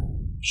it more.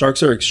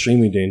 Sharks are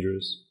extremely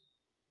dangerous.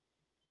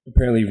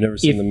 Apparently, you've never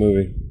seen the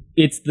movie.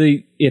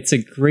 It's a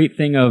great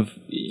thing of,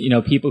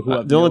 people who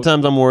have... The only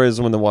times I'm worried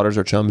is when the waters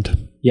are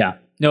chummed. Yeah.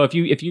 No, if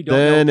you don't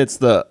then know... it's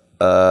the...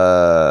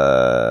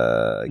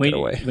 get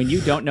away. When you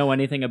don't know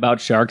anything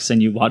about sharks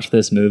and you watch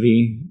this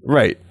movie,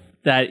 right?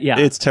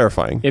 It's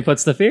terrifying. It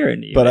puts the fear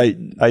in you. But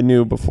I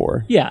knew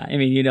before. Yeah, I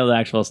mean, you know the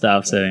actual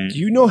stuff. So, do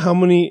you know how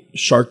many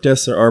shark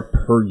deaths there are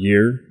per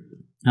year?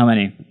 How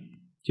many?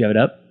 Do you have it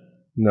up?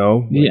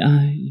 No.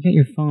 Yeah, you got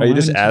your phone. Are you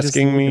just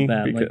asking me?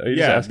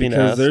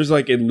 Because there's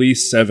like at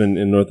least 7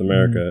 in North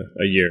America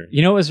a year.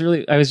 You know,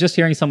 I was just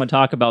hearing someone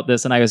talk about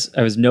this, and I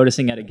was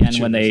noticing it again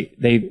when they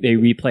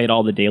replayed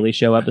all the Daily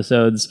Show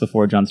episodes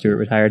before Jon Stewart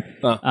retired.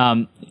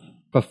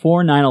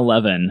 Before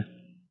 9/11,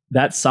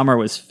 that summer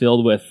was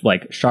filled with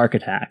like shark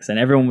attacks, and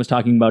everyone was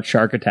talking about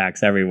shark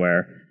attacks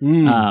everywhere.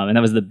 And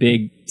that was the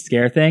big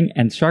scare thing.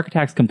 And shark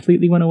attacks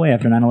completely went away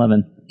after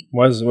 9/11.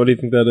 What do you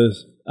think that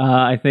is?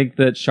 I think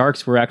that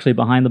sharks were actually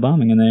behind the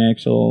bombing, and the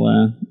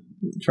actual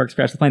sharks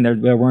crashed the plane.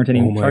 There weren't any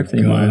sharks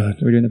anymore.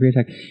 They were doing the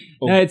pre-attack.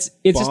 No, it's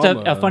just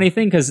a funny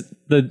thing because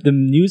the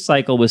news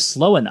cycle was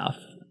slow enough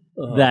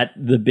that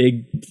the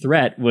big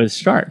threat was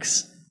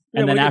sharks.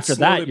 And then after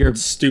that, you're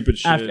stupid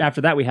shit.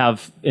 After that, we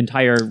have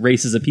entire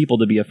races of people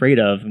to be afraid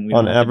of. And we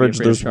on average,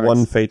 there's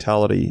one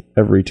fatality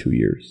every 2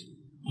 years.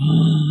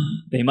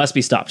 They must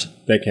be stopped.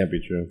 That can't be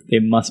true. They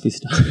must be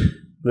stopped.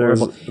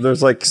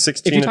 There's like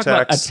 16 if you talk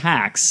about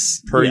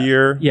attacks per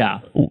year.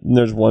 Yeah.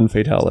 There's one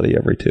fatality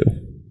every 2.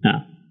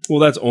 Yeah. Well,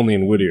 that's only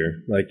in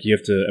Whittier. Like, you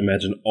have to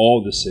imagine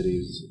all the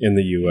cities in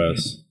the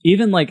U.S.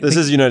 Even like This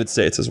is the United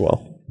States as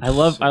well. I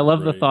love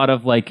the thought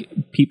of like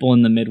people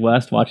in the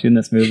Midwest watching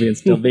this movie and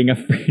still being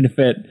afraid of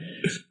it.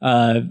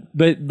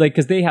 But like,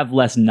 because they have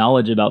less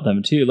knowledge about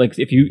them too. Like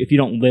if you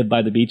don't live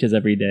by the beaches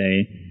every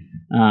day,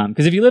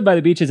 because if you live by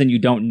the beaches and you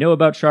don't know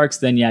about sharks,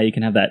 then yeah, you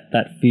can have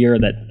that fear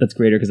that's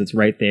greater because it's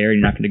right there.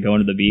 You're not going to go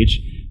into the beach.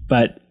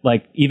 But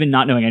like even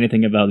not knowing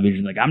anything about the beach,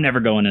 like I'm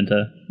never going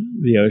into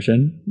the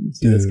ocean,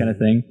 see this kind of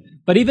thing.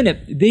 But even if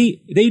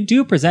they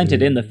do present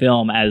it in the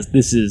film as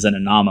this is an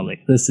anomaly,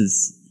 this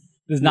is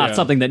not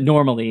something that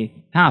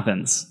normally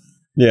happens.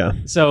 Yeah.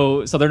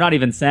 So they're not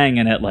even saying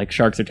in it like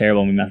sharks are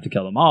terrible and we have to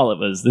kill them all. It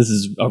was this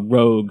is a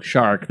rogue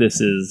shark.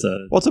 This is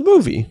Well, it's a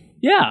movie.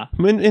 yeah.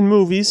 I mean, in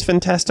movies,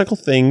 fantastical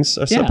things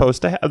are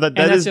supposed to have that.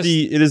 that's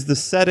It is the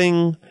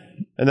setting,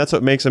 and that's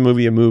what makes a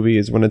movie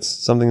is when it's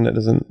something that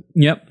doesn't.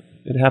 Yep.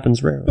 It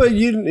happens rarely. But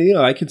you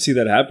know, I could see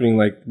that happening.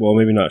 Like, well,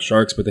 maybe not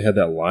sharks, but they had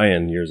that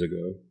lion years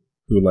ago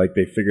who like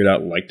they figured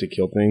out like to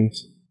kill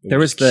things. There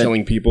was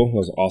killing people. That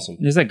was awesome.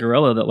 There's that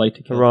gorilla that liked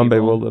to kill Harambe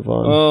people. will live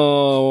on.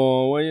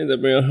 Oh, why did that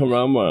be a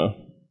Harambe?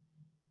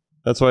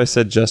 That's why I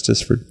said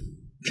justice for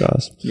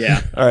Jaws.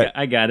 Yeah. All right.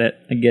 I got it.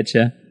 I get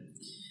you.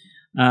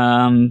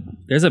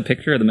 There's a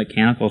picture of the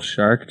mechanical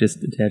shark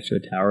just attached to a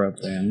tower up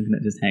there. I'm looking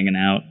at just hanging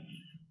out.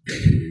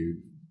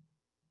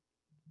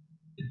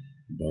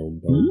 Boom,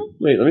 boom.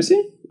 Wait, let me see.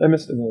 I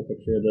missed it. Another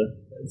picture of the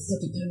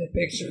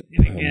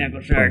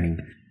mechanical shark.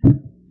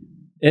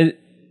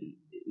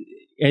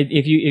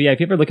 If you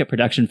ever look at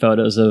production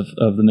photos of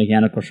the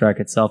mechanical shark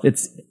itself,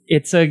 it's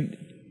a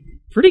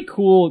pretty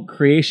cool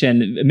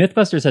creation.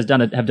 MythBusters have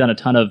done a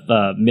ton of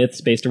myths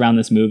based around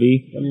this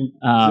movie.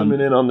 Zooming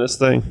in on this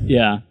thing.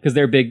 Yeah, because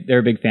they're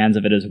big fans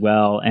of it as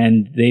well,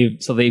 and they've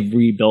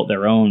rebuilt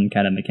their own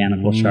kind of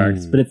mechanical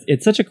sharks. But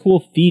it's such a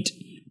cool feat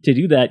to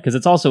do that because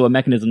it's also a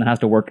mechanism that has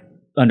to work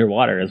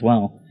underwater as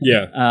well.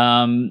 Yeah.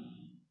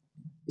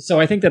 So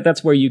I think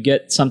that's where you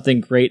get something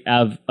great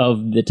of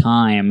the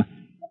time.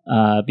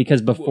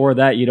 Because before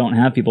that, you don't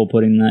have people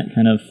putting that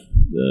kind of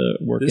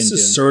work This into.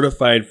 is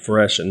certified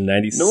fresh at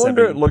 97%. No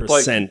wonder it looked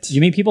like-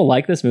 You mean people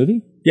like this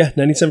movie? Yeah,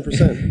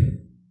 97%.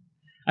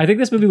 I think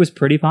this movie was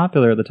pretty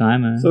popular at the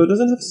time. So it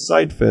doesn't have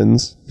side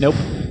fins. Nope.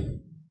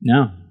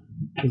 No.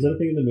 Was that a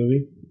thing in the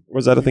movie?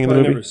 Was that a thing in the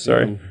Probably movie? never seen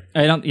Sorry. them.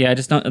 I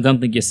just don't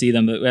think you see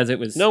them. But as it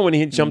was, No, when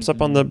he jumps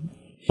up on the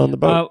boat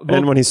well-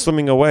 and when he's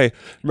swimming away.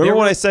 Remember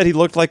when I said he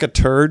looked like a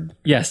turd?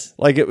 Yes.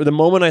 Like the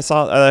moment I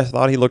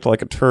thought he looked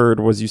like a turd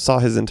was you saw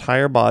his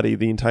entire body,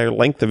 the entire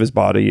length of his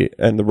body,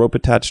 and the rope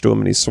attached to him,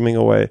 and he's swimming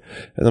away.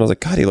 And then I was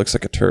like, God, he looks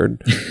like a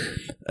turd.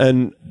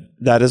 And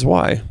that is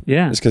why.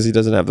 Yeah. It's because he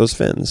doesn't have those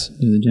fins.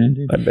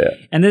 I bet.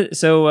 And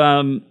so,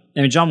 I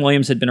mean, John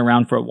Williams had been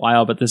around for a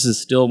while, but this is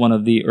still one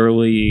of the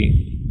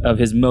early of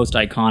his most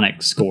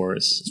iconic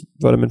scores.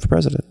 Vote him in for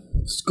president.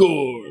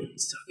 Score.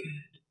 So good.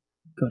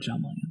 Go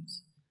John Williams.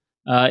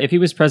 If he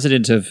was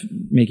president of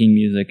making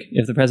music,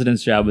 if the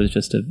president's job was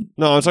just to...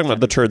 No, I was talking about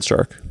the turd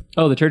shark.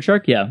 Oh, the Turd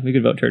Shark? Yeah, we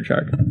could vote Turd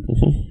Shark.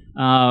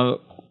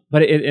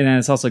 But and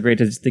it's also great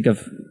to just think of...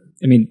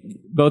 I mean,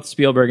 both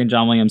Spielberg and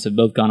John Williams have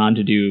both gone on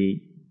to do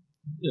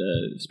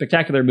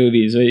spectacular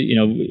movies,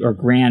 or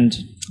grand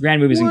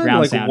movies and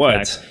ground Like soundtracks.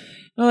 what?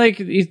 Well, like,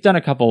 he's done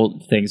a couple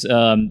things.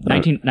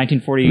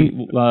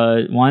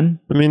 1941.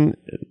 I mean,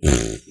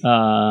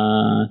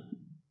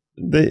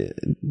 they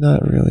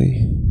not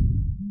really.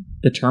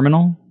 The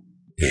Terminal.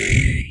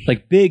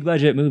 Like big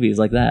budget movies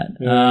like that.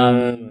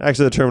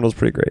 Actually, The Terminal's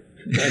pretty great.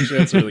 Actually,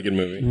 that's a really good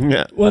movie.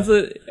 Yeah, What's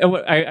the?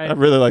 I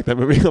really like that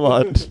movie a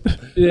lot.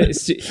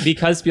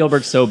 Because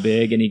Spielberg's so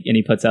big and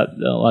he puts out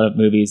a lot of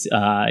movies.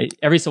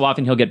 Every so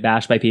often he'll get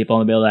bashed by people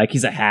and they'll be like,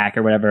 he's a hack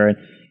or whatever.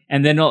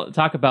 And then he'll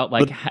talk about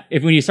like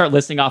if when you start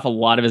listing off a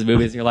lot of his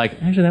movies, you're like,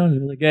 actually that was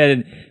really good.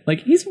 And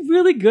like he's a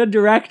really good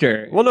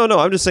director. Well, no,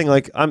 I'm just saying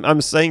like I'm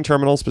saying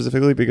Terminal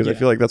specifically because I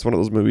feel like that's one of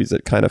those movies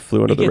that kind of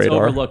flew under the He gets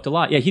radar. overlooked a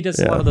lot. Yeah, he does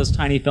a lot of those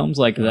tiny films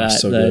like that.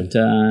 so good.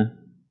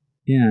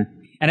 Yeah.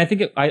 And I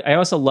think I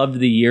also loved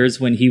the years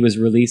when he was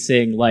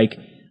releasing like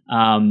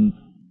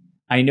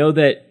I know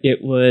that it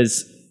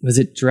was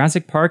it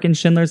Jurassic Park and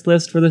Schindler's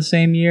List for the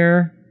same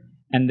year,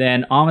 and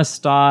then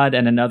Amistad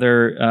and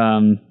another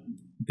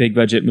big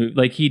budget movie.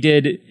 Like he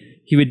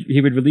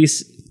would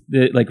release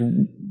the like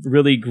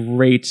really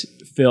great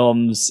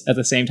films at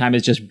the same time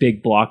as just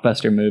big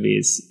blockbuster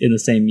movies in the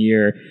same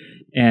year,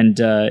 and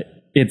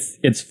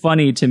it's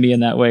funny to me in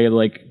that way,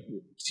 like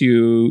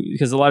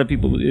because a lot of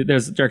people,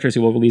 there's directors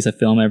who will release a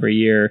film every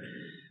year,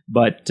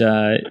 but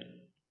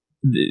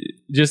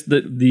just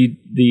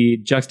the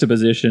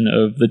juxtaposition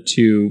of the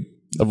two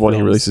of when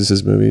he releases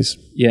his movies.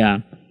 Yeah.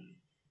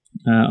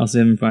 I'll see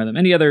them in front of them.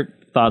 Any other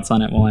thoughts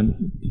on it while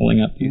I'm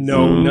pulling up?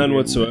 No, none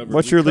whatsoever.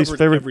 What's your least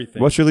favorite?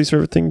 Everything. What's your least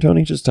favorite thing,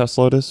 Tony? Just how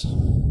slow it is.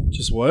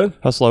 Just what?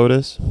 How slow it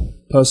is.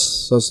 How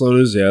slow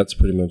it is? Yeah, that's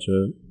pretty much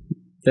it.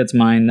 That's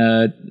mine.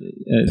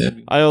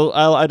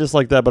 I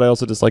dislike that, but I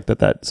also dislike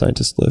that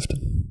scientist lived.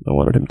 I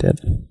wanted him dead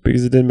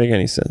because it didn't make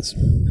any sense.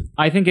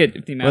 I think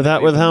it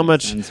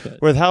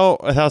with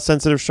how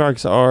sensitive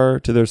sharks are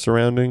to their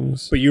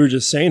surroundings. But you were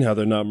just saying how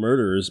they're not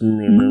murderers.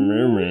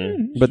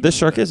 But this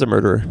shark is a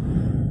murderer.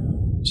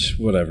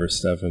 Whatever,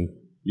 Stefan.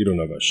 You don't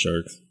know about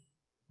sharks.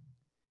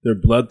 They're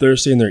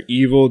bloodthirsty and they're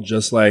evil,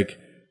 just like.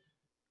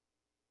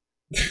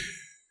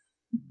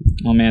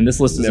 Oh man, this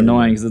list is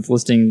annoying because it's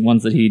listing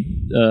ones that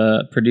he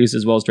produced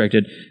as well as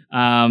directed.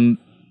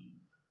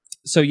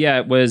 So yeah,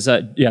 it was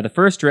the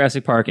first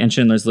Jurassic Park and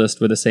Schindler's List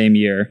were the same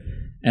year,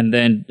 and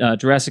then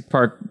Jurassic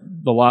Park,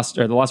 the Lost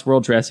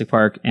World Jurassic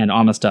Park and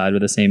Amistad were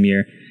the same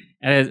year.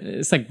 And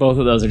it's like both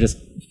of those are just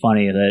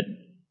funny that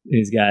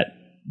he's got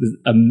this,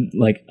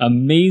 like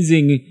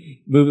amazing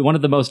movie, one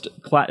of the most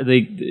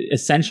the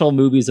essential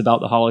movies about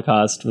the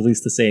Holocaust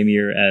released the same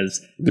year as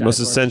the most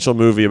essential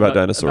movie about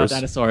dinosaurs.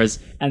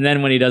 And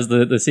then when he does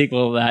the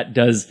sequel, that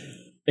does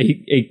a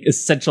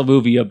essential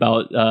movie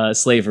about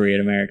slavery in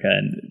America,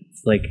 and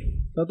it's like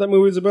what that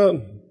movie's about.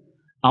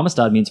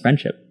 Amistad means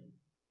friendship.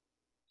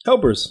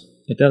 Helpers.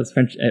 It does.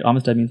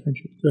 Amistad means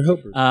friendship. They're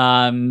helpers.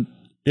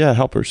 Yeah,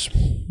 helpers.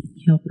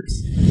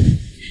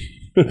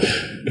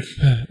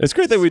 It's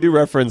great that we do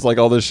reference like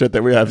all this shit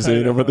that we have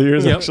seen over the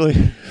years, actually.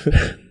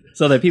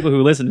 So that people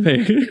who listen,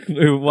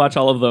 who watch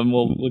all of them,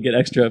 will get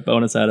extra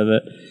bonus out of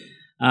it.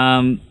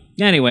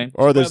 Anyway,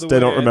 or they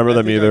don't remember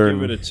them either. I'll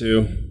give it a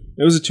 2.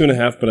 It was a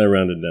 2.5, but I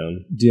rounded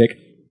down. Dick.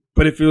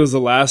 But if it was the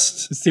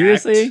last,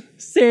 seriously,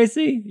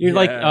 you're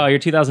like, Yeah. oh, you're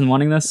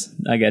 2001ing this.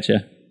 I get you.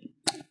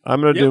 I'm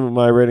gonna do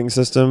my rating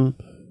system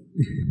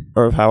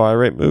of how I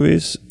rate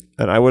movies,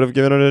 and I would have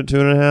given it a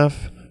 2.5,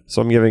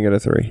 so I'm giving it a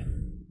 3.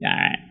 All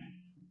right.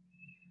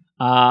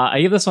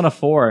 I give this one a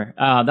 4.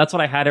 That's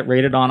what I had it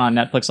rated on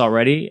Netflix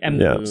already.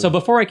 And so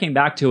before I came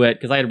back to it,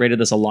 because I had rated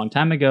this a long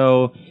time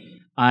ago,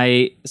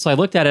 I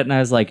looked at it and I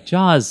was like,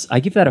 Jaws, I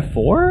give that a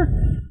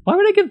 4? Why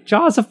would I give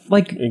Jaws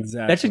exactly.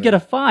 That should get a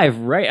 5,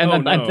 right?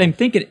 And I'm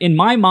thinking in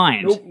my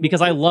mind,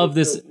 because I love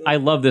this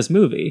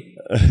movie.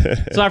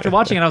 So after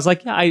watching it, I was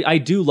like, yeah, I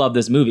do love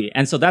this movie.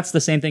 And so that's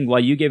the same thing. While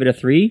you gave it a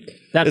 3,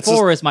 that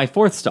 4 is my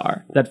 4th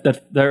star. That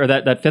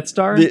 5th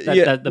star,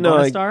 the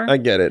bonus star. I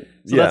get it.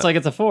 So that's like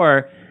it's a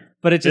 4,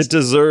 but it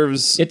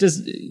deserves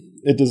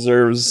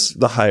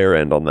the higher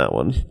end on that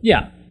one.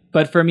 Yeah,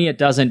 but for me, it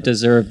doesn't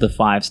deserve the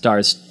 5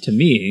 stars to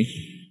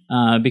me.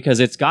 Because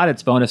it's got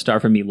its bonus star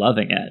for me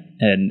loving it,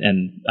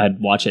 and I'd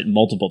watch it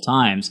multiple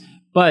times.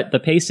 But the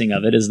pacing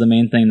of it is the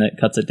main thing that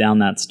cuts it down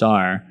that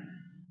star.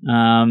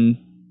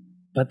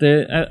 But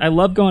I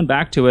love going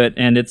back to it,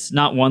 and it's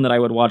not one that I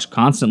would watch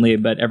constantly,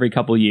 but every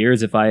couple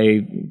years, if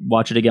I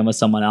watch it again with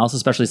someone else,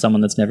 especially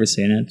someone that's never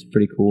seen it, it's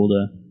pretty cool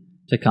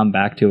to come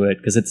back to it,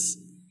 because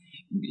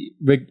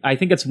I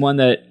think it's one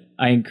that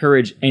I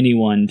encourage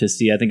anyone to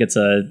see. I think it's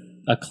a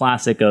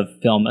classic of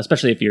film,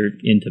 especially if you're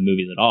into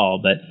movies at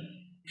all, but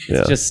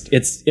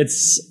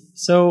it's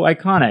so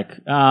iconic.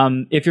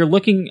 If you're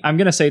looking, I'm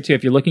going to say too,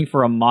 if you're looking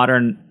for a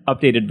modern,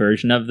 updated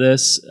version of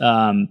this,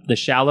 The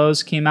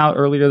Shallows came out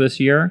earlier this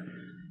year,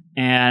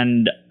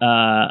 and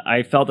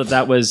I felt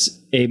that was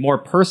a more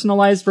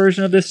personalized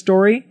version of this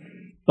story,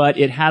 but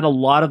it had a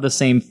lot of the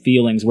same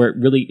feelings, where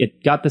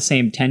it got the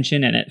same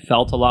tension, and it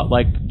felt a lot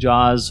like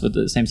Jaws with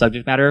the same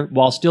subject matter,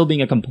 while still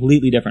being a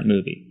completely different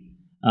movie.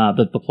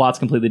 The plot's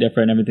completely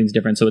different, everything's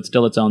different, so it's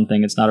still its own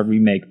thing. It's not a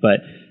remake,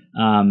 but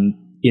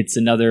it's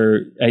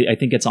another. I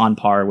think it's on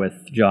par with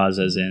Jaws,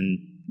 as in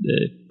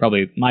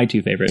probably my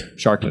 2 favorite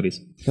shark movies.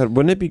 God,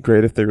 wouldn't it be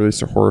great if they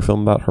released a horror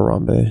film about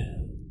Harambe?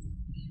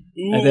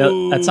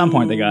 At some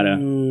point, they gotta.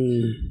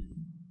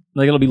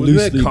 Like, it'll be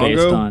loosely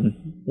based on,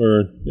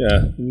 or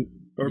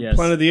yes.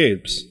 Planet of the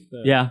Apes.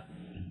 Yeah.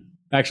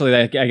 Actually,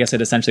 I guess it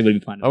essentially would be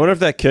Planet. I wonder if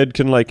that kid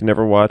can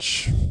never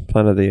watch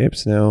Planet of the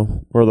Apes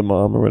now, or the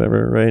mom, or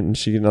whatever, right? And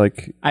she can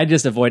I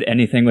just avoid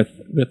anything with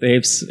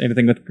apes,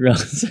 anything with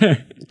gorillas.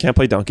 Can't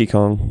play Donkey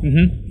Kong.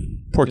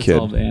 Mm-hmm. Poor kid.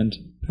 All banned.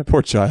 That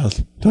poor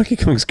child. Donkey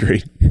Kong's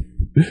great,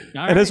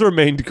 and has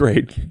remained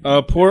great.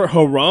 Poor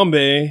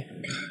Harambe.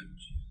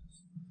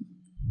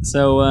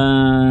 So,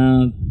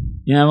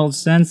 well,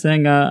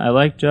 saying I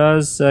like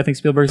Jaws. I think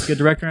Spielberg's a good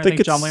director. And I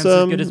think John Williams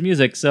is good as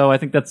music. So I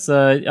think that's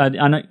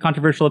a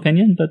controversial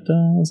opinion, but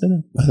I'll say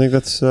that. I think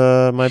that's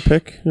my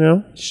pick.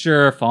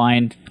 Sure,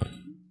 fine.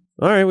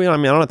 All right. I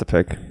don't have to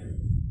pick.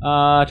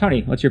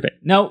 Tony, what's your pick?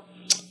 No,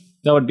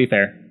 that would be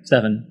fair.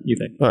 Stefan, you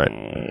pick. All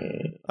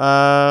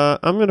right.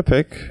 I'm gonna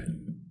pick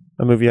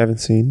a movie I haven't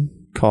seen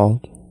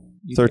called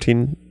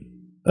 13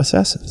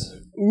 Assassins.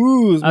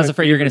 Ooh, I was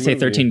afraid you were going to say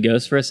 13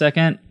 Ghosts for a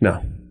second. No.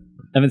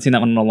 I haven't seen that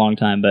one in a long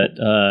time, but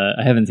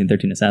I haven't seen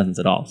 13 Assassins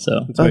at all.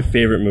 So it's my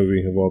favorite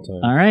movie of all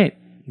time. All right,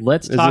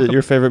 let's talk. Is it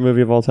your favorite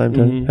movie of all time,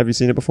 Tony? Mm-hmm. Have you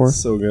seen it before?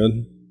 So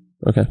good.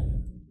 Okay.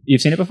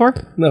 You've seen it before?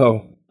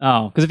 No.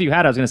 Oh, because if you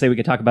had, I was going to say we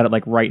could talk about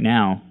it right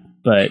now.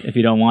 But if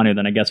you don't want to,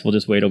 then I guess we'll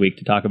just wait a week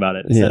to talk about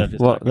it.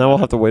 Now we'll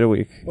have to wait a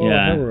week.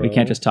 Yeah, we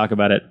can't just talk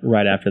about it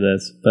right after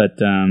this. But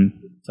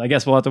so I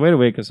guess we'll have to wait a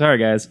week. Sorry,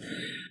 guys.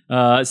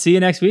 See you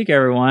next week,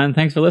 everyone.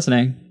 Thanks for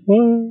listening.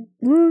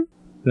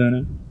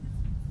 Dun-dun.